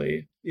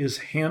specifically is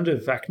Hand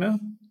of Vecna.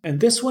 And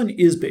this one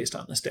is based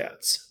on the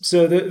stats.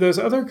 So those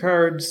other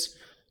cards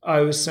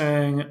I was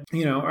saying,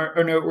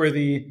 are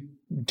noteworthy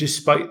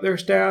despite their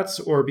stats,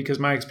 or because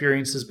my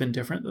experience has been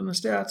different than the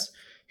stats.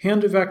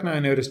 Hand of Vecna I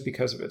noticed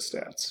because of its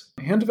stats.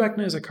 Hand of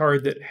Vecna is a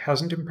card that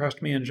hasn't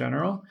impressed me in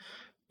general,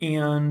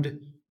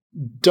 and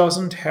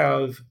doesn't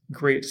have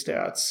great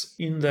stats,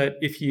 in that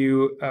if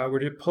you were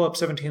to pull up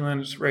 17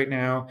 lands right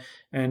now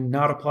and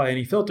not apply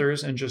any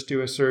filters and just do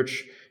a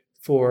search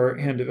for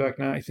Hand of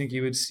Vecna, I think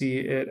you would see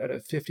it at a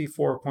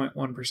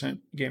 54.1%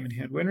 game in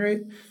hand win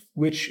rate,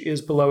 which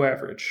is below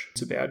average.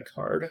 It's a bad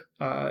card,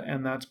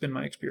 and that's been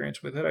my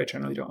experience with it. I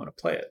generally don't want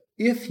to play it.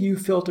 If you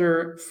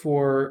filter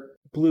for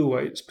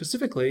blue-white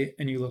specifically,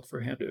 and you look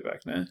for Hand of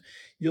Vecna,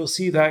 you'll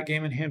see that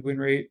game in hand win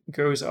rate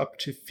goes up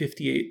to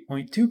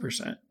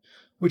 58.2%,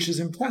 which is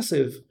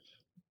impressive,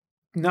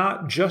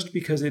 not just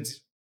because it's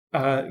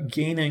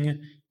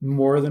gaining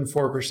more than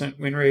 4%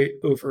 win rate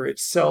over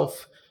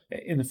itself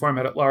in the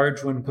format at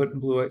large when put in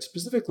blue-white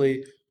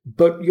specifically,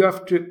 but you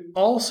have to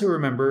also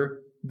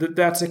remember that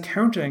that's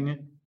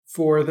accounting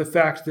for the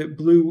fact that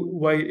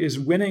blue-white is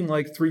winning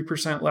like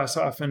 3% less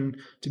often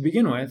to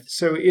begin with.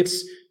 So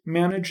it's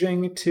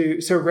managing to,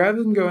 so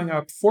rather than going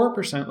up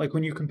 4%, like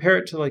when you compare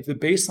it to like the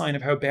baseline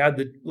of how bad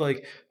the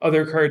like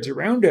other cards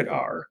around it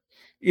are,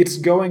 it's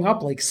going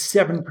up like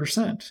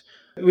 7%,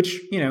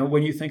 which,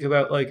 when you think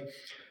about like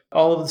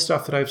all of the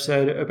stuff that I've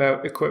said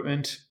about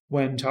equipment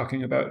when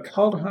talking about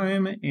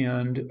Kaldheim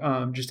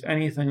and just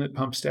anything that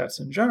pumps stats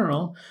in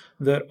general,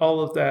 that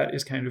all of that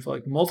is kind of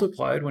like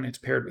multiplied when it's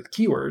paired with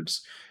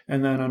keywords.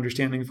 And then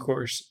understanding, of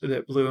course,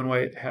 that blue and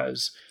white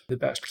has the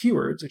best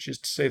keywords, which is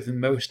to say the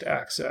most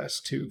access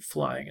to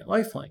flying and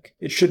lifelink.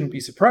 It shouldn't be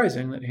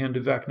surprising that Hand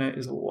of Vecna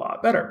is a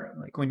lot better.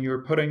 Like when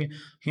you're putting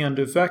Hand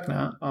of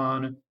Vecna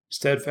on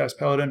Steadfast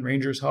Paladin,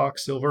 Ranger's Hawk,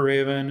 Silver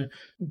Raven,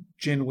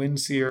 Jin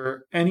Windseer,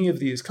 any of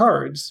these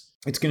cards,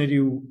 it's going to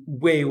do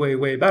way, way,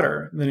 way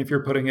better than if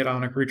you're putting it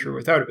on a creature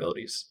without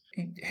abilities.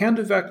 Hand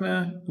of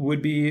Vecna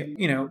would be,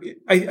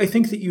 I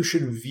think that you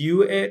should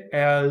view it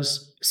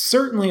as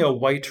certainly a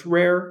white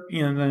rare,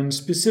 and then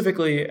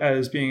specifically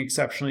as being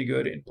exceptionally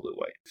good in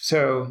blue-white.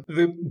 So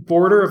the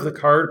border of the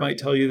card might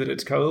tell you that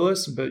it's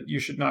colorless, but you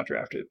should not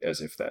draft it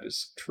as if that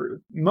is true.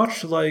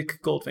 Much like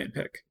Goldvein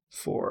Pick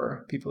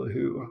for people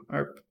who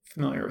are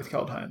familiar with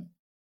Kaldheim.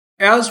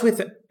 As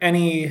with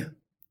any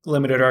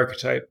limited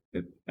archetype,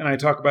 and I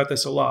talk about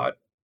this a lot,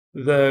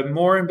 the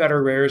more and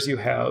better rares you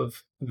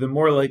have, the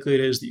more likely it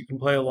is that you can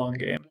play a long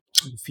game.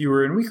 The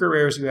fewer and weaker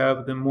rares you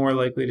have, the more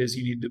likely it is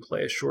you need to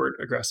play a short,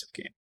 aggressive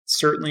game.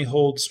 Certainly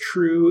holds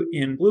true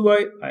in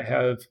blue-white. I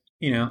have,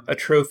 a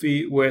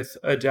trophy with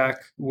a deck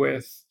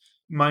with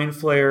Mind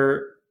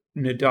Flayer,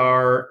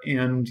 Nadar,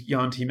 and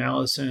Yanti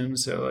Malison,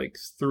 so like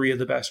 3 of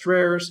the best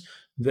rares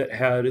that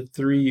had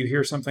 3 You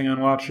Hear Something on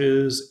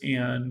watches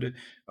and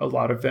a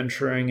lot of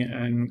venturing,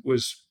 and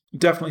was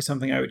definitely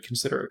something I would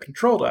consider a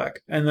control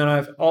deck. And then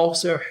I've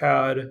also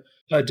had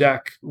a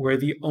deck where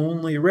the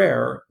only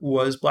rare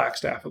was Black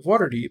Staff of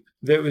Waterdeep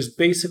that was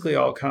basically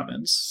all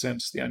commons,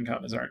 since the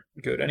uncommons aren't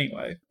good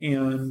anyway,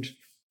 and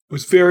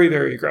was very,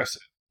 very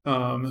aggressive.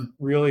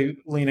 Really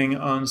leaning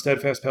on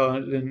Steadfast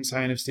Paladin,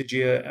 Scion of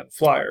Stygia, and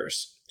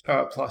Flyers,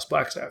 plus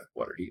Black Staff of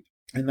Waterdeep.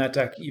 And that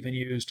deck even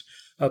used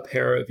a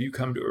pair of You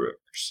Come to a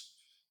Rivers.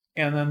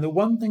 And then the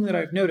one thing that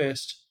I've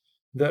noticed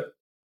that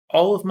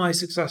all of my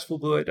successful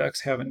blue-white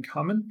decks have in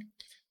common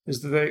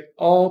is that they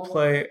all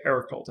play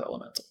Aircult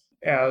Elemental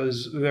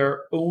as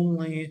their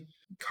only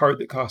card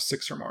that costs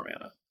 6 or more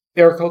mana.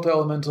 Aircult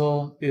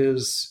Elemental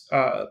is,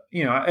 I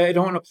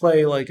don't want to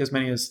play like as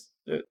many as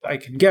I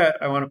can get.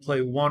 I want to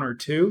play 1 or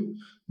 2,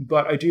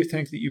 but I do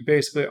think that you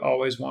basically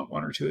always want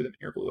 1 or 2 of them in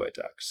your blue-white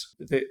decks.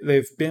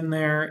 They've been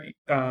there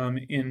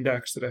in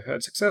decks that I've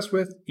had success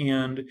with,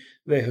 and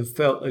they have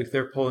felt like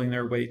they're pulling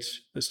their weight.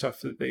 The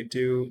stuff that they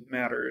do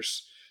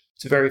matters.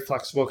 It's a very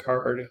flexible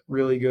card,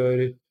 really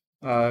good.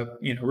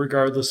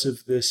 Regardless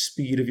of the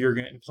speed of your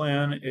game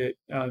plan, it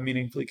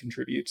meaningfully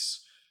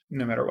contributes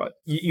no matter what.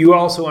 You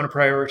also want to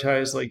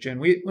prioritize like Gen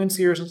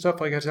Windseers and stuff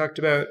like I talked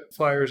about.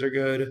 Flyers are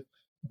good,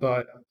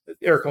 but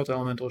Aircult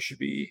Elemental should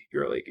be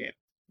your late game.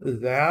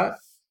 That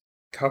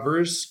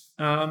covers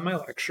my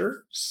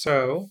lecture.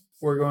 So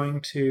we're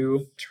going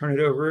to turn it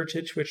over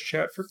to Twitch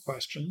chat for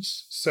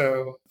questions.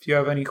 So if you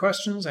have any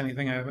questions,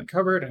 anything I haven't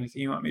covered,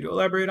 anything you want me to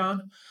elaborate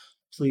on,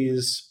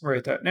 please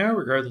write that now,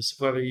 regardless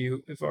of whether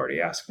you have already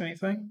asked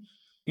anything.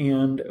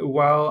 And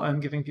while I'm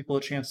giving people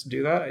a chance to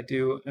do that, I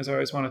do, as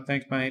always, want to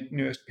thank my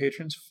newest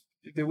patrons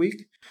of the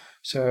week.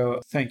 So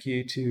thank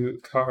you to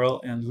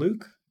Carl and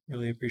Luke.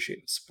 Really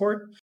appreciate the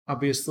support.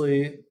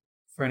 Obviously,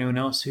 for anyone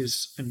else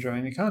who's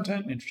enjoying the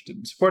content and interested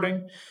in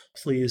supporting,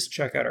 please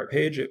check out our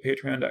page at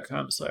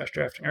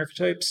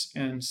patreon.com/draftingarchetypes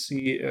and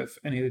see if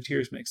any of the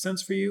tiers make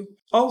sense for you.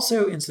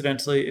 Also,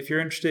 incidentally, if you're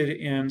interested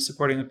in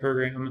supporting the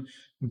program,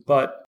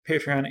 but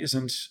Patreon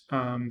isn't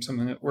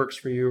something that works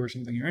for you or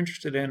something you're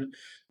interested in,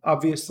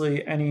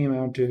 obviously any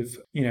amount of,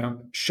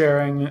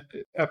 sharing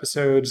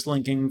episodes,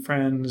 linking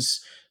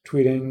friends,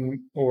 tweeting,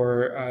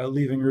 or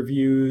leaving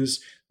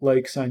reviews,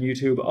 likes on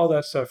YouTube, all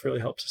that stuff really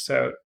helps us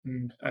out,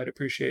 and I'd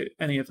appreciate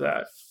any of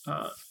that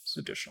as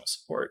additional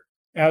support.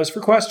 As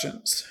for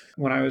questions,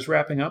 when I was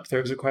wrapping up,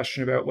 there was a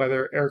question about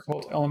whether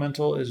Aircult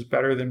Elemental is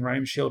better than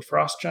Rimeshield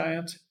Frost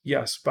Giant.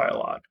 Yes, by a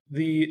lot.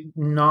 The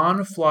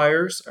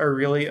non-flyers are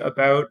really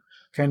about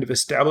kind of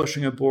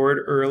establishing a board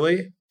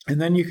early, and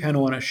then you kind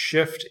of want to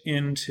shift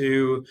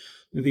into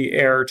the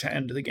air to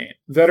end the game.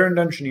 Veteran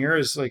Dungeoneer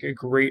is like a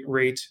great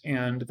rate,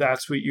 and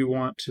that's what you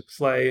want to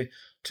play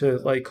to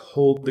like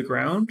hold the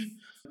ground.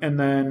 And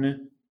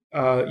then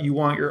you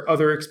want your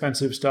other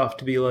expensive stuff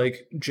to be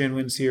like Jin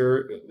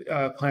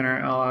Windseer,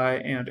 Planetary Ally,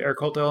 and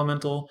Aircult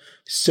Elemental,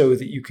 so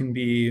that you can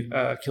be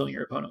killing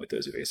your opponent with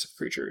those evasive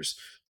creatures.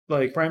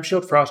 Like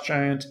Rimeshield Frost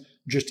Giant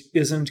just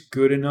isn't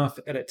good enough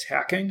at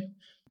attacking.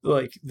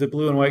 Like the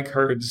blue and white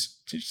cards,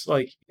 just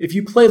like if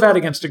you play that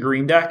against a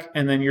green deck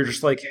and then you're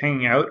just like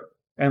hanging out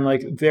and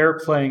like they're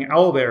playing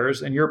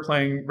Owlbears and you're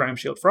playing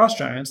Rimeshield Frost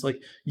Giants,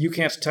 like you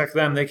can't attack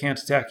them, they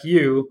can't attack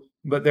you,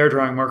 but they're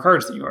drawing more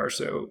cards than you are,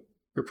 so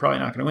you're probably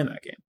not going to win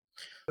that game.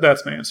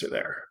 That's my answer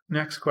there.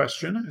 Next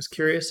question. I was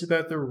curious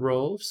about the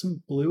role of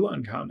some blue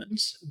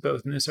uncommons,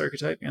 both in this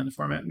archetype and the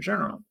format in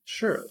general.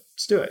 Sure,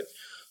 let's do it.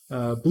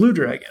 Blue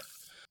Dragon.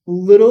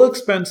 Little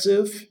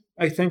expensive.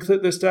 I think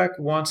that this deck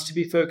wants to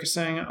be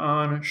focusing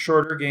on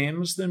shorter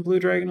games than Blue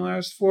Dragon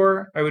allows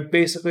for. I would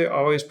basically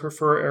always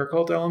prefer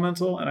Aircult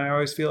Elemental, and I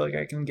always feel like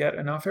I can get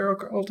enough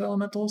Aircult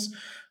Elementals.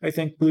 I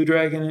think Blue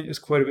Dragon is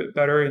quite a bit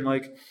better in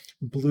like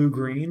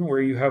blue-green, where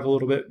you have a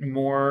little bit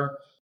more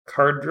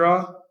card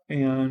draw,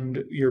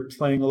 and you're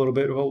playing a little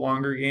bit of a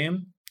longer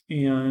game,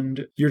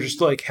 and you're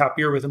just like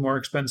happier with a more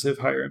expensive,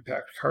 higher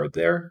impact card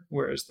there,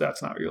 whereas that's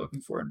not what you're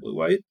looking for in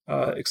blue-white.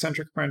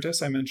 Eccentric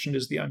Apprentice, I mentioned,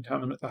 is the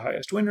uncommon with the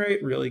highest win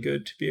rate. Really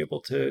good to be able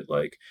to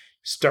like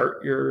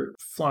start your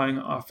flying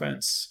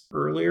offense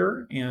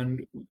earlier,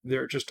 and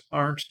there just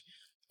aren't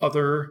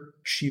other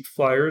cheap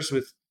flyers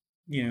with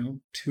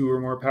 2 or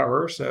more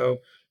power, so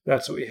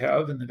that's what we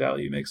have, and the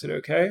value makes it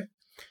okay.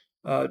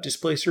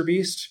 Displacer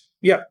Beast,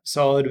 yeah,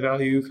 solid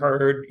value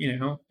card,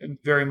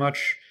 very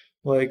much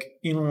like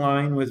in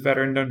line with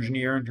Veteran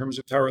Dungeoneer in terms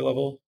of power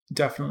level.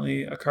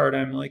 Definitely a card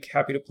I'm like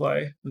happy to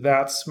play.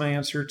 That's my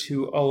answer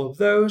to all of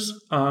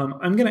those.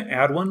 I'm going to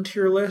add one to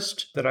your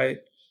list that I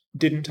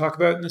didn't talk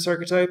about in this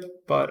archetype,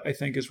 but I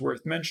think is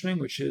worth mentioning,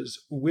 which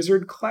is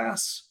Wizard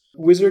Class.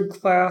 Wizard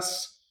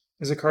Class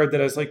is a card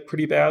that has like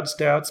pretty bad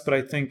stats, but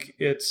I think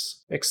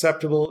it's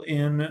acceptable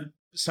in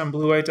some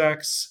blue-white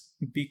decks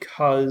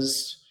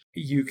because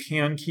you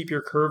can keep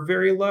your curve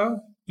very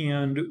low.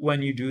 And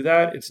when you do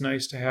that, it's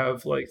nice to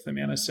have like the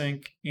mana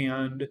sink,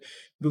 and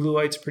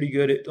blue-white's pretty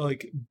good at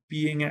like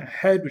being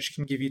ahead, which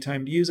can give you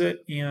time to use it.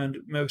 And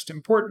most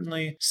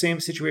importantly, same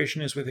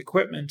situation as with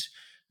equipment.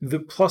 The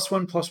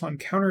 +1/+1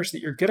 counters that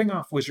you're getting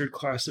off Wizard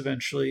class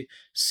eventually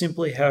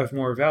simply have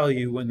more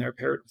value when they're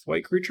paired with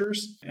white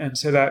creatures. And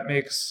so that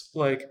makes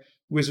like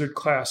Wizard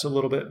class a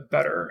little bit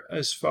better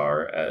as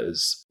far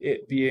as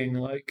it being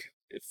like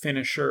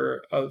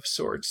finisher of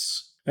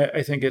sorts.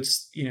 I think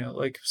it's,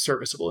 like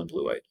serviceable in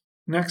blue-white.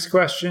 Next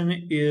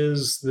question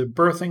is the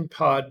Birthing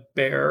Pod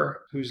Bear,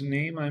 whose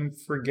name I'm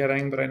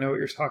forgetting, but I know what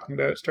you're talking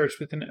about. It starts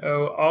with an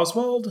O.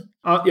 Oswald?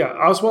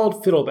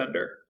 Oswald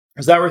Fiddlebender.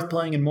 Is that worth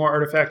playing in more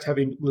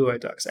artifact-heavy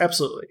blue-white decks?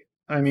 Absolutely.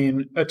 I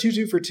mean, a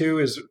 2/2 for 2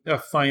 is a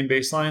fine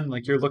baseline.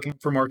 Like, you're looking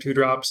for more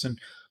 2-drops, and,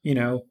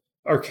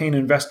 Arcane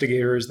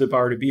Investigator is the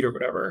bar to beat or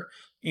whatever.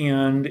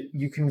 And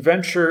you can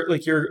venture,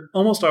 like, you're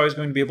almost always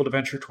going to be able to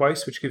venture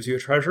twice, which gives you a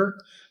treasure.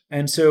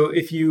 And so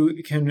if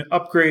you can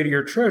upgrade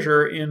your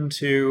treasure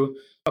into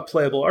a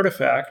playable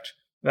artifact,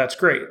 that's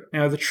great.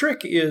 Now, the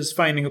trick is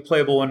finding a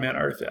playable 1-mana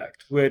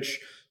artifact, which,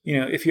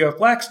 if you have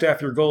Blackstaff,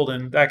 you're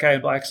golden. That guy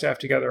and Blackstaff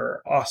together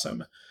are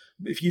awesome.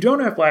 If you don't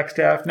have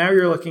Blackstaff, now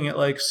you're looking at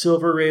like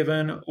Silver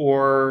Raven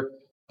or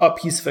a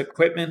piece of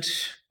equipment.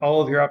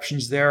 All of your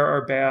options there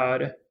are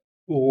bad.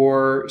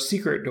 Or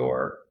Secret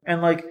Door.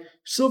 And like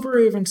Silver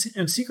Raven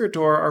and Secret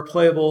Door are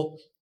playable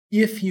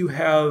if you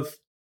have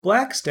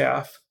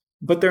Blackstaff,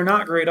 but they're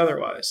not great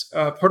otherwise.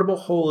 Portable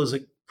Hole is a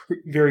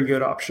very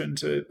good option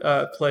to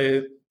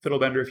play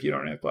Fiddlebender if you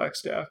don't have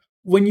Blackstaff.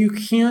 When you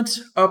can't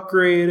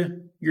upgrade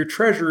your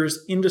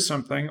treasures into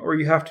something, or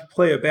you have to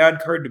play a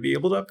bad card to be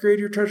able to upgrade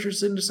your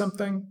treasures into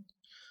something,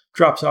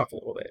 drops off a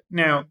little bit.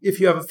 Now, if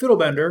you have a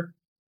Fiddlebender,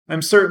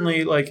 I'm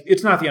certainly like,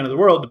 it's not the end of the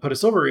world to put a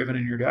Silver Raven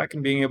in your deck,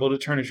 and being able to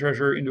turn a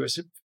treasure into a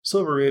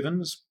Silver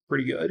Raven is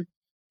pretty good.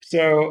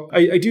 So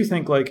I do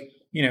think like,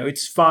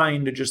 it's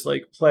fine to just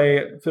like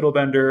play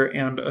Fiddlebender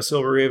and a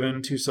Silver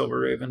Raven, 2 Silver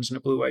Ravens in a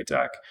blue-white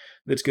deck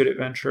that's good at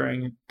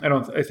venturing.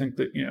 I think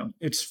that,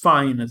 it's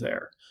fine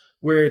there.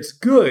 Where it's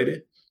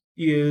good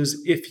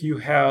is if you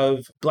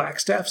have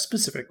Blackstaff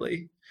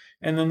specifically.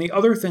 And then the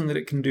other thing that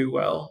it can do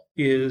well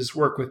is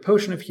work with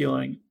Potion of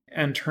Healing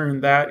and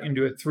turn that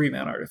into a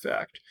 3-mana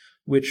artifact,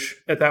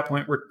 which at that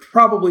point we're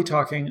probably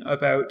talking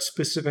about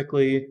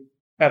specifically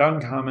at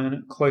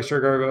uncommon, Cloister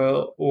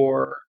Gargoyle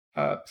or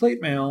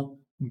Plate Mail,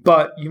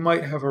 but you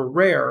might have a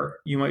rare.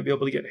 You might be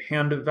able to get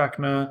Hand of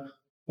Vecna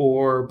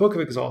or Book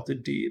of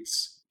Exalted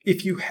Deeds.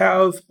 If you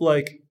have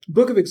like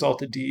Book of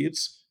Exalted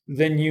Deeds,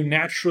 then you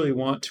naturally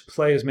want to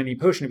play as many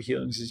Potion of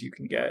Healings as you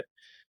can get.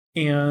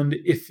 And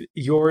if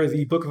you're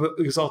the Book of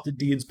Exalted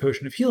Deeds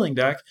Potion of Healing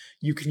deck,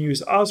 you can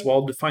use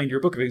Oswald to find your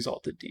Book of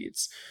Exalted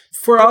Deeds.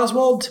 For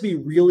Oswald to be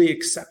really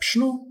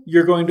exceptional,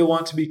 you're going to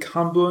want to be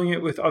comboing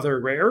it with other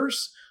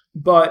rares,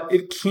 but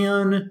it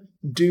can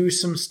do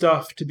some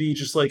stuff to be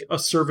just like a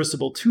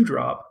serviceable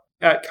 2-drop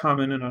at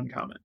common and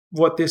uncommon.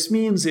 What this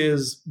means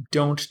is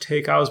don't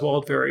take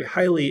Oswald very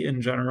highly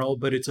in general,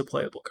 but it's a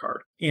playable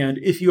card. And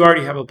if you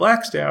already have a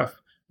Blackstaff,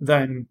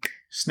 then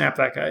snap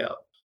that guy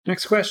up.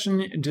 Next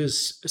question,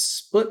 does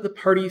Split the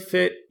Party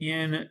fit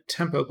in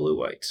Tempo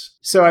Blue-White?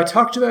 So I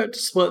talked about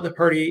Split the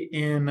Party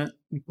in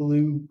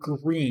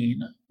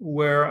Blue-Green,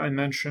 where I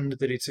mentioned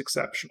that it's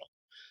exceptional.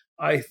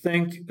 I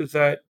think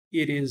that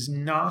it is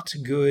not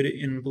good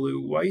in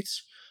Blue-White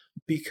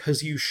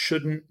because you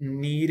shouldn't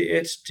need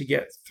it to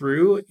get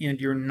through, and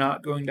you're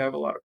not going to have a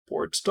lot of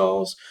board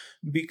stalls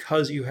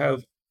because you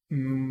have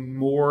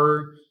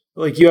more...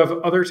 Like, you have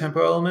other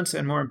tempo elements,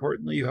 and more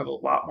importantly, you have a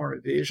lot more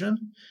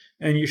evasion.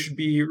 And you should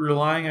be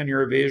relying on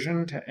your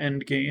evasion to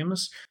end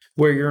games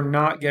where you're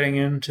not getting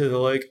into the,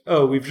 like,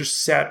 oh, we've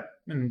just sat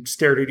and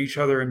stared at each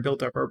other and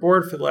built up our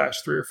board for the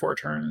last 3 or 4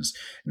 turns.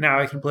 Now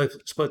I can play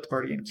Split the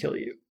Party and kill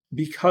you.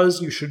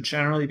 Because you should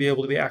generally be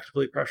able to be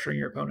actively pressuring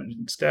your opponent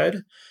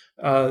instead,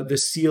 the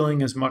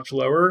ceiling is much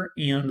lower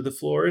and the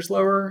floor is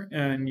lower,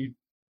 and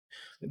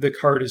the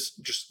card is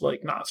just,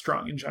 like, not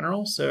strong in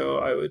general. So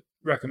I would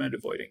recommend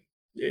avoiding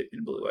it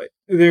in Blue-White.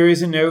 There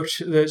is a note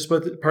that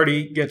Split the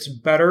Party gets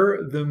better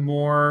the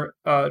more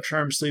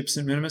Charmed Sleeps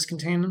and Minimus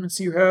containments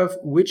you have,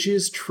 which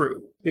is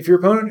true. If your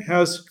opponent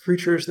has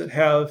creatures that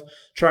have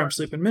Charmed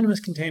Sleep and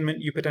Minimus containment,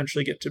 you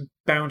potentially get to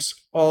bounce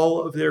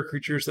all of their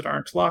creatures that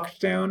aren't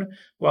locked down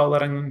while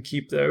letting them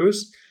keep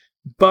those.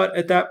 But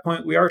at that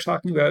point, we are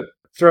talking about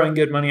throwing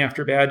good money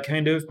after bad,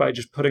 kind of, by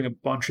just putting a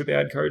bunch of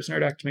bad cards in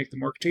our deck to make them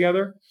work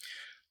together.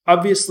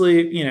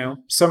 Obviously,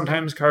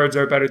 sometimes cards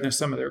are better than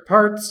some of their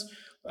parts.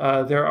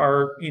 There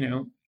are,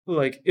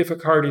 like, if a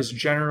card is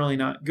generally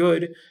not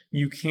good,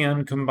 you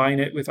can combine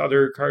it with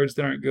other cards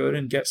that aren't good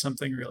and get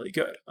something really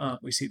good.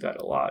 We see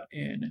that a lot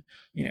in,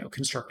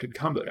 constructed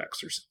combo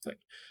decks or something.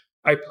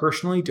 I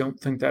personally don't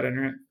think that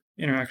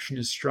interaction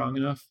is strong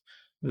enough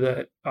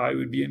that I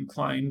would be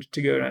inclined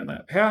to go down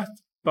that path,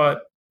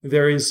 but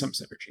there is some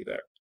synergy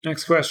there.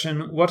 Next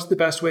question. What's the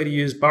best way to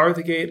use Bar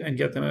the Gate and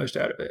get the most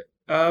out of it?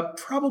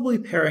 Probably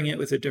pairing it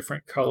with a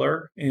different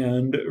color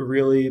and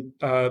really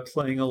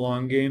playing a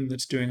long game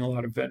that's doing a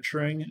lot of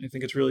venturing. I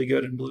think it's really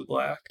good in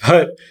blue-black.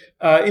 But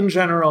in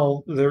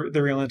general,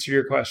 the real answer to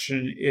your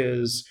question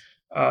is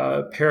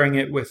pairing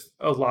it with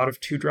a lot of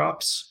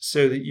 2-drops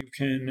so that you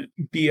can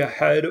be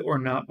ahead or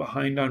not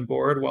behind on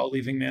board while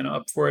leaving mana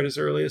up for it as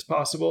early as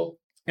possible.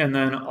 And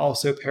then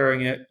also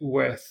pairing it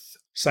with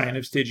Scion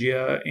of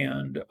Stygia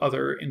and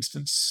other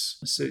instants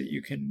so that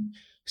you can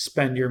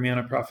spend your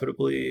mana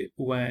profitably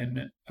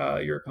when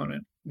your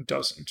opponent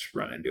doesn't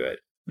run into it.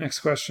 Next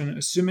question.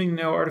 Assuming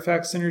no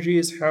artifact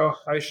synergies, how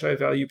high should I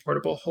value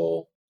Portable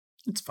Hole?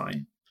 It's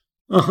fine.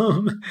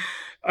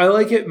 I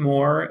like it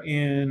more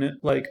in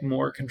like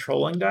more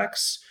controlling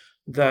decks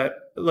that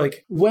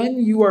like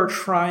when you are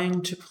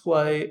trying to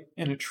play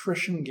an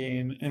attrition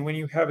game and when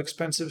you have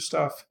expensive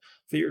stuff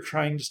that you're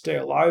trying to stay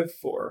alive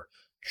for,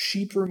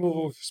 cheap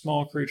removal of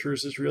small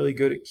creatures is really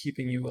good at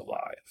keeping you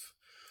alive.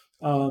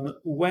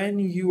 When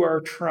you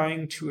are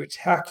trying to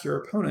attack your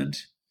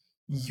opponent,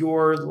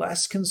 you're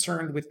less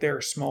concerned with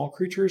their small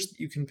creatures that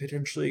you can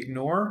potentially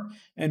ignore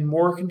and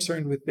more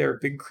concerned with their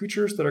big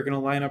creatures that are going to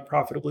line up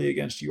profitably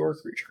against your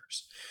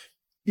creatures.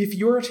 If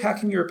you're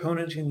attacking your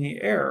opponent in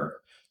the air,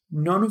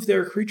 none of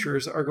their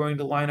creatures are going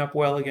to line up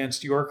well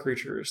against your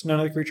creatures. None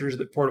of the creatures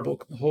that Portable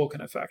Hole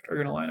can affect are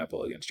going to line up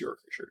well against your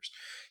creatures.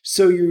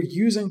 So you're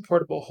using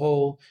Portable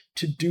Hole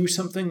to do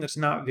something that's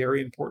not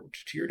very important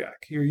to your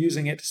deck. You're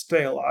using it to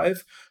stay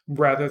alive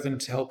rather than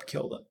to help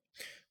kill them.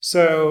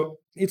 So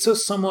it's a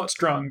somewhat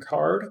strong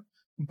card,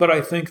 but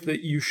I think that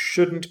you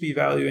shouldn't be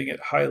valuing it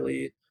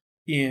highly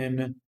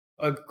in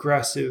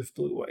aggressive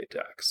blue-white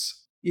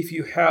decks. If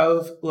you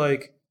have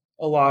like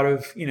a lot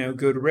of,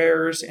 good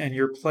rares and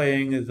you're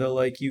playing the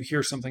like you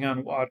hear something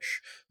on watch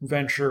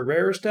venture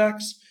rares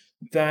decks,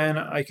 then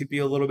I could be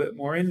a little bit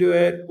more into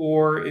it.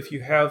 Or if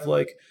you have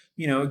like,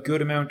 a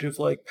good amount of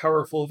like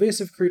powerful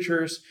evasive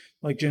creatures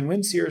like Jin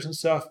Windseers and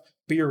stuff,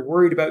 but you're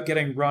worried about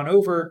getting run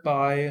over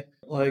by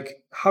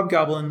like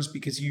hobgoblins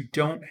because you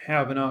don't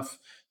have enough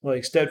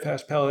like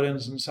steadfast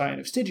paladins and Scion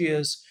of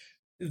Stygias,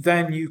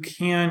 then you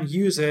can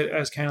use it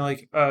as kind of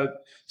like a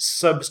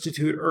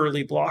substitute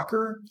early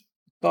blocker.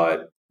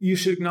 But you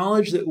should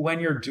acknowledge that when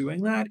you're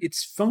doing that,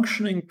 it's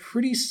functioning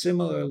pretty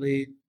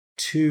similarly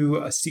to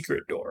a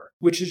Secret Door,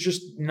 which is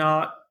just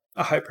not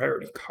a high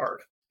priority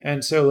card.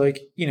 And so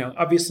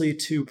obviously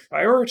to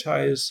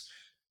prioritize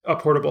a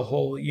Portable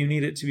Hole, you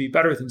need it to be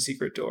better than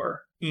Secret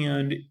Door.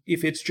 And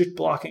if it's just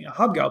blocking a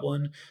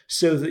hobgoblin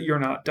so that you're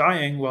not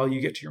dying while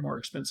you get to your more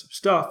expensive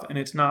stuff, and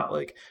it's not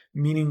like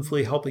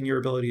meaningfully helping your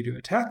ability to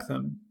attack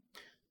them,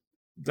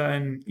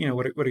 then,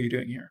 what are you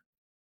doing here?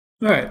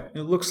 All right,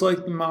 it looks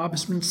like the mob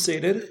has been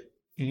sated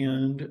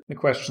and the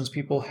questions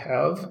people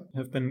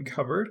have been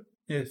covered.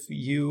 If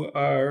you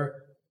are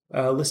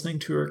listening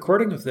to a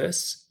recording of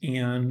this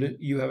and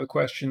you have a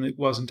question that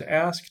wasn't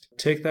asked,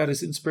 take that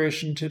as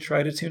inspiration to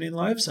try to tune in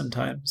live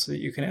sometime so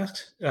that you can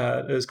ask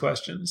those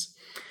questions.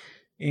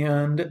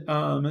 And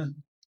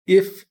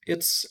if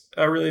it's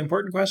a really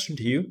important question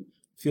to you,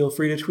 feel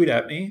free to tweet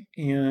at me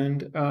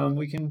and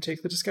we can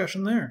take the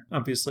discussion there.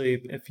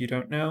 Obviously, if you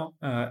don't know,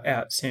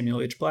 at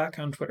Samuel H. Black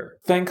on Twitter.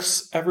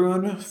 Thanks,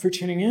 everyone, for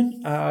tuning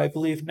in. I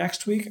believe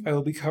next week I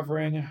will be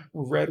covering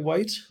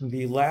Red-White,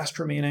 the last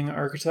remaining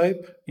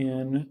archetype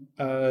in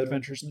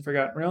Adventures in the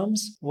Forgotten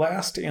Realms.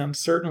 Last and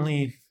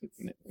certainly,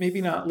 maybe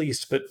not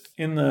least, but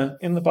in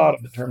the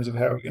bottom in terms of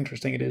how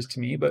interesting it is to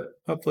me. But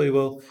hopefully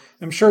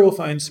I'm sure we'll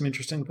find some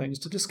interesting things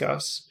to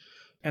discuss.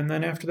 And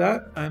then after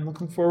that, I'm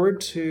looking forward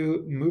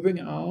to moving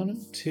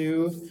on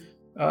to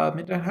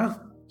Midnight Hunt.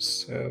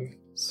 So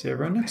see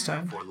everyone next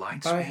time.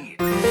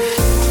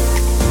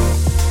 Bye.